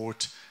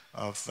report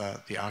of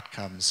the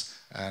outcomes,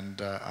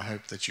 and I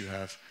hope that you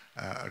have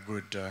a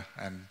good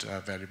and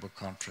valuable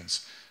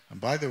conference.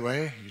 And by the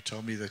way, you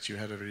told me that you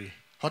had a very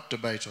hot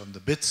debate on the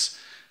bits.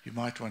 You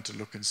might want to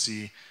look and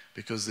see,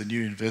 because the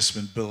new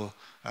investment bill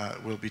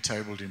will be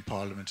tabled in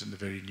Parliament in the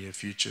very near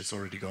future. It's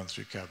already gone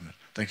through Cabinet.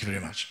 Thank you very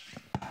much.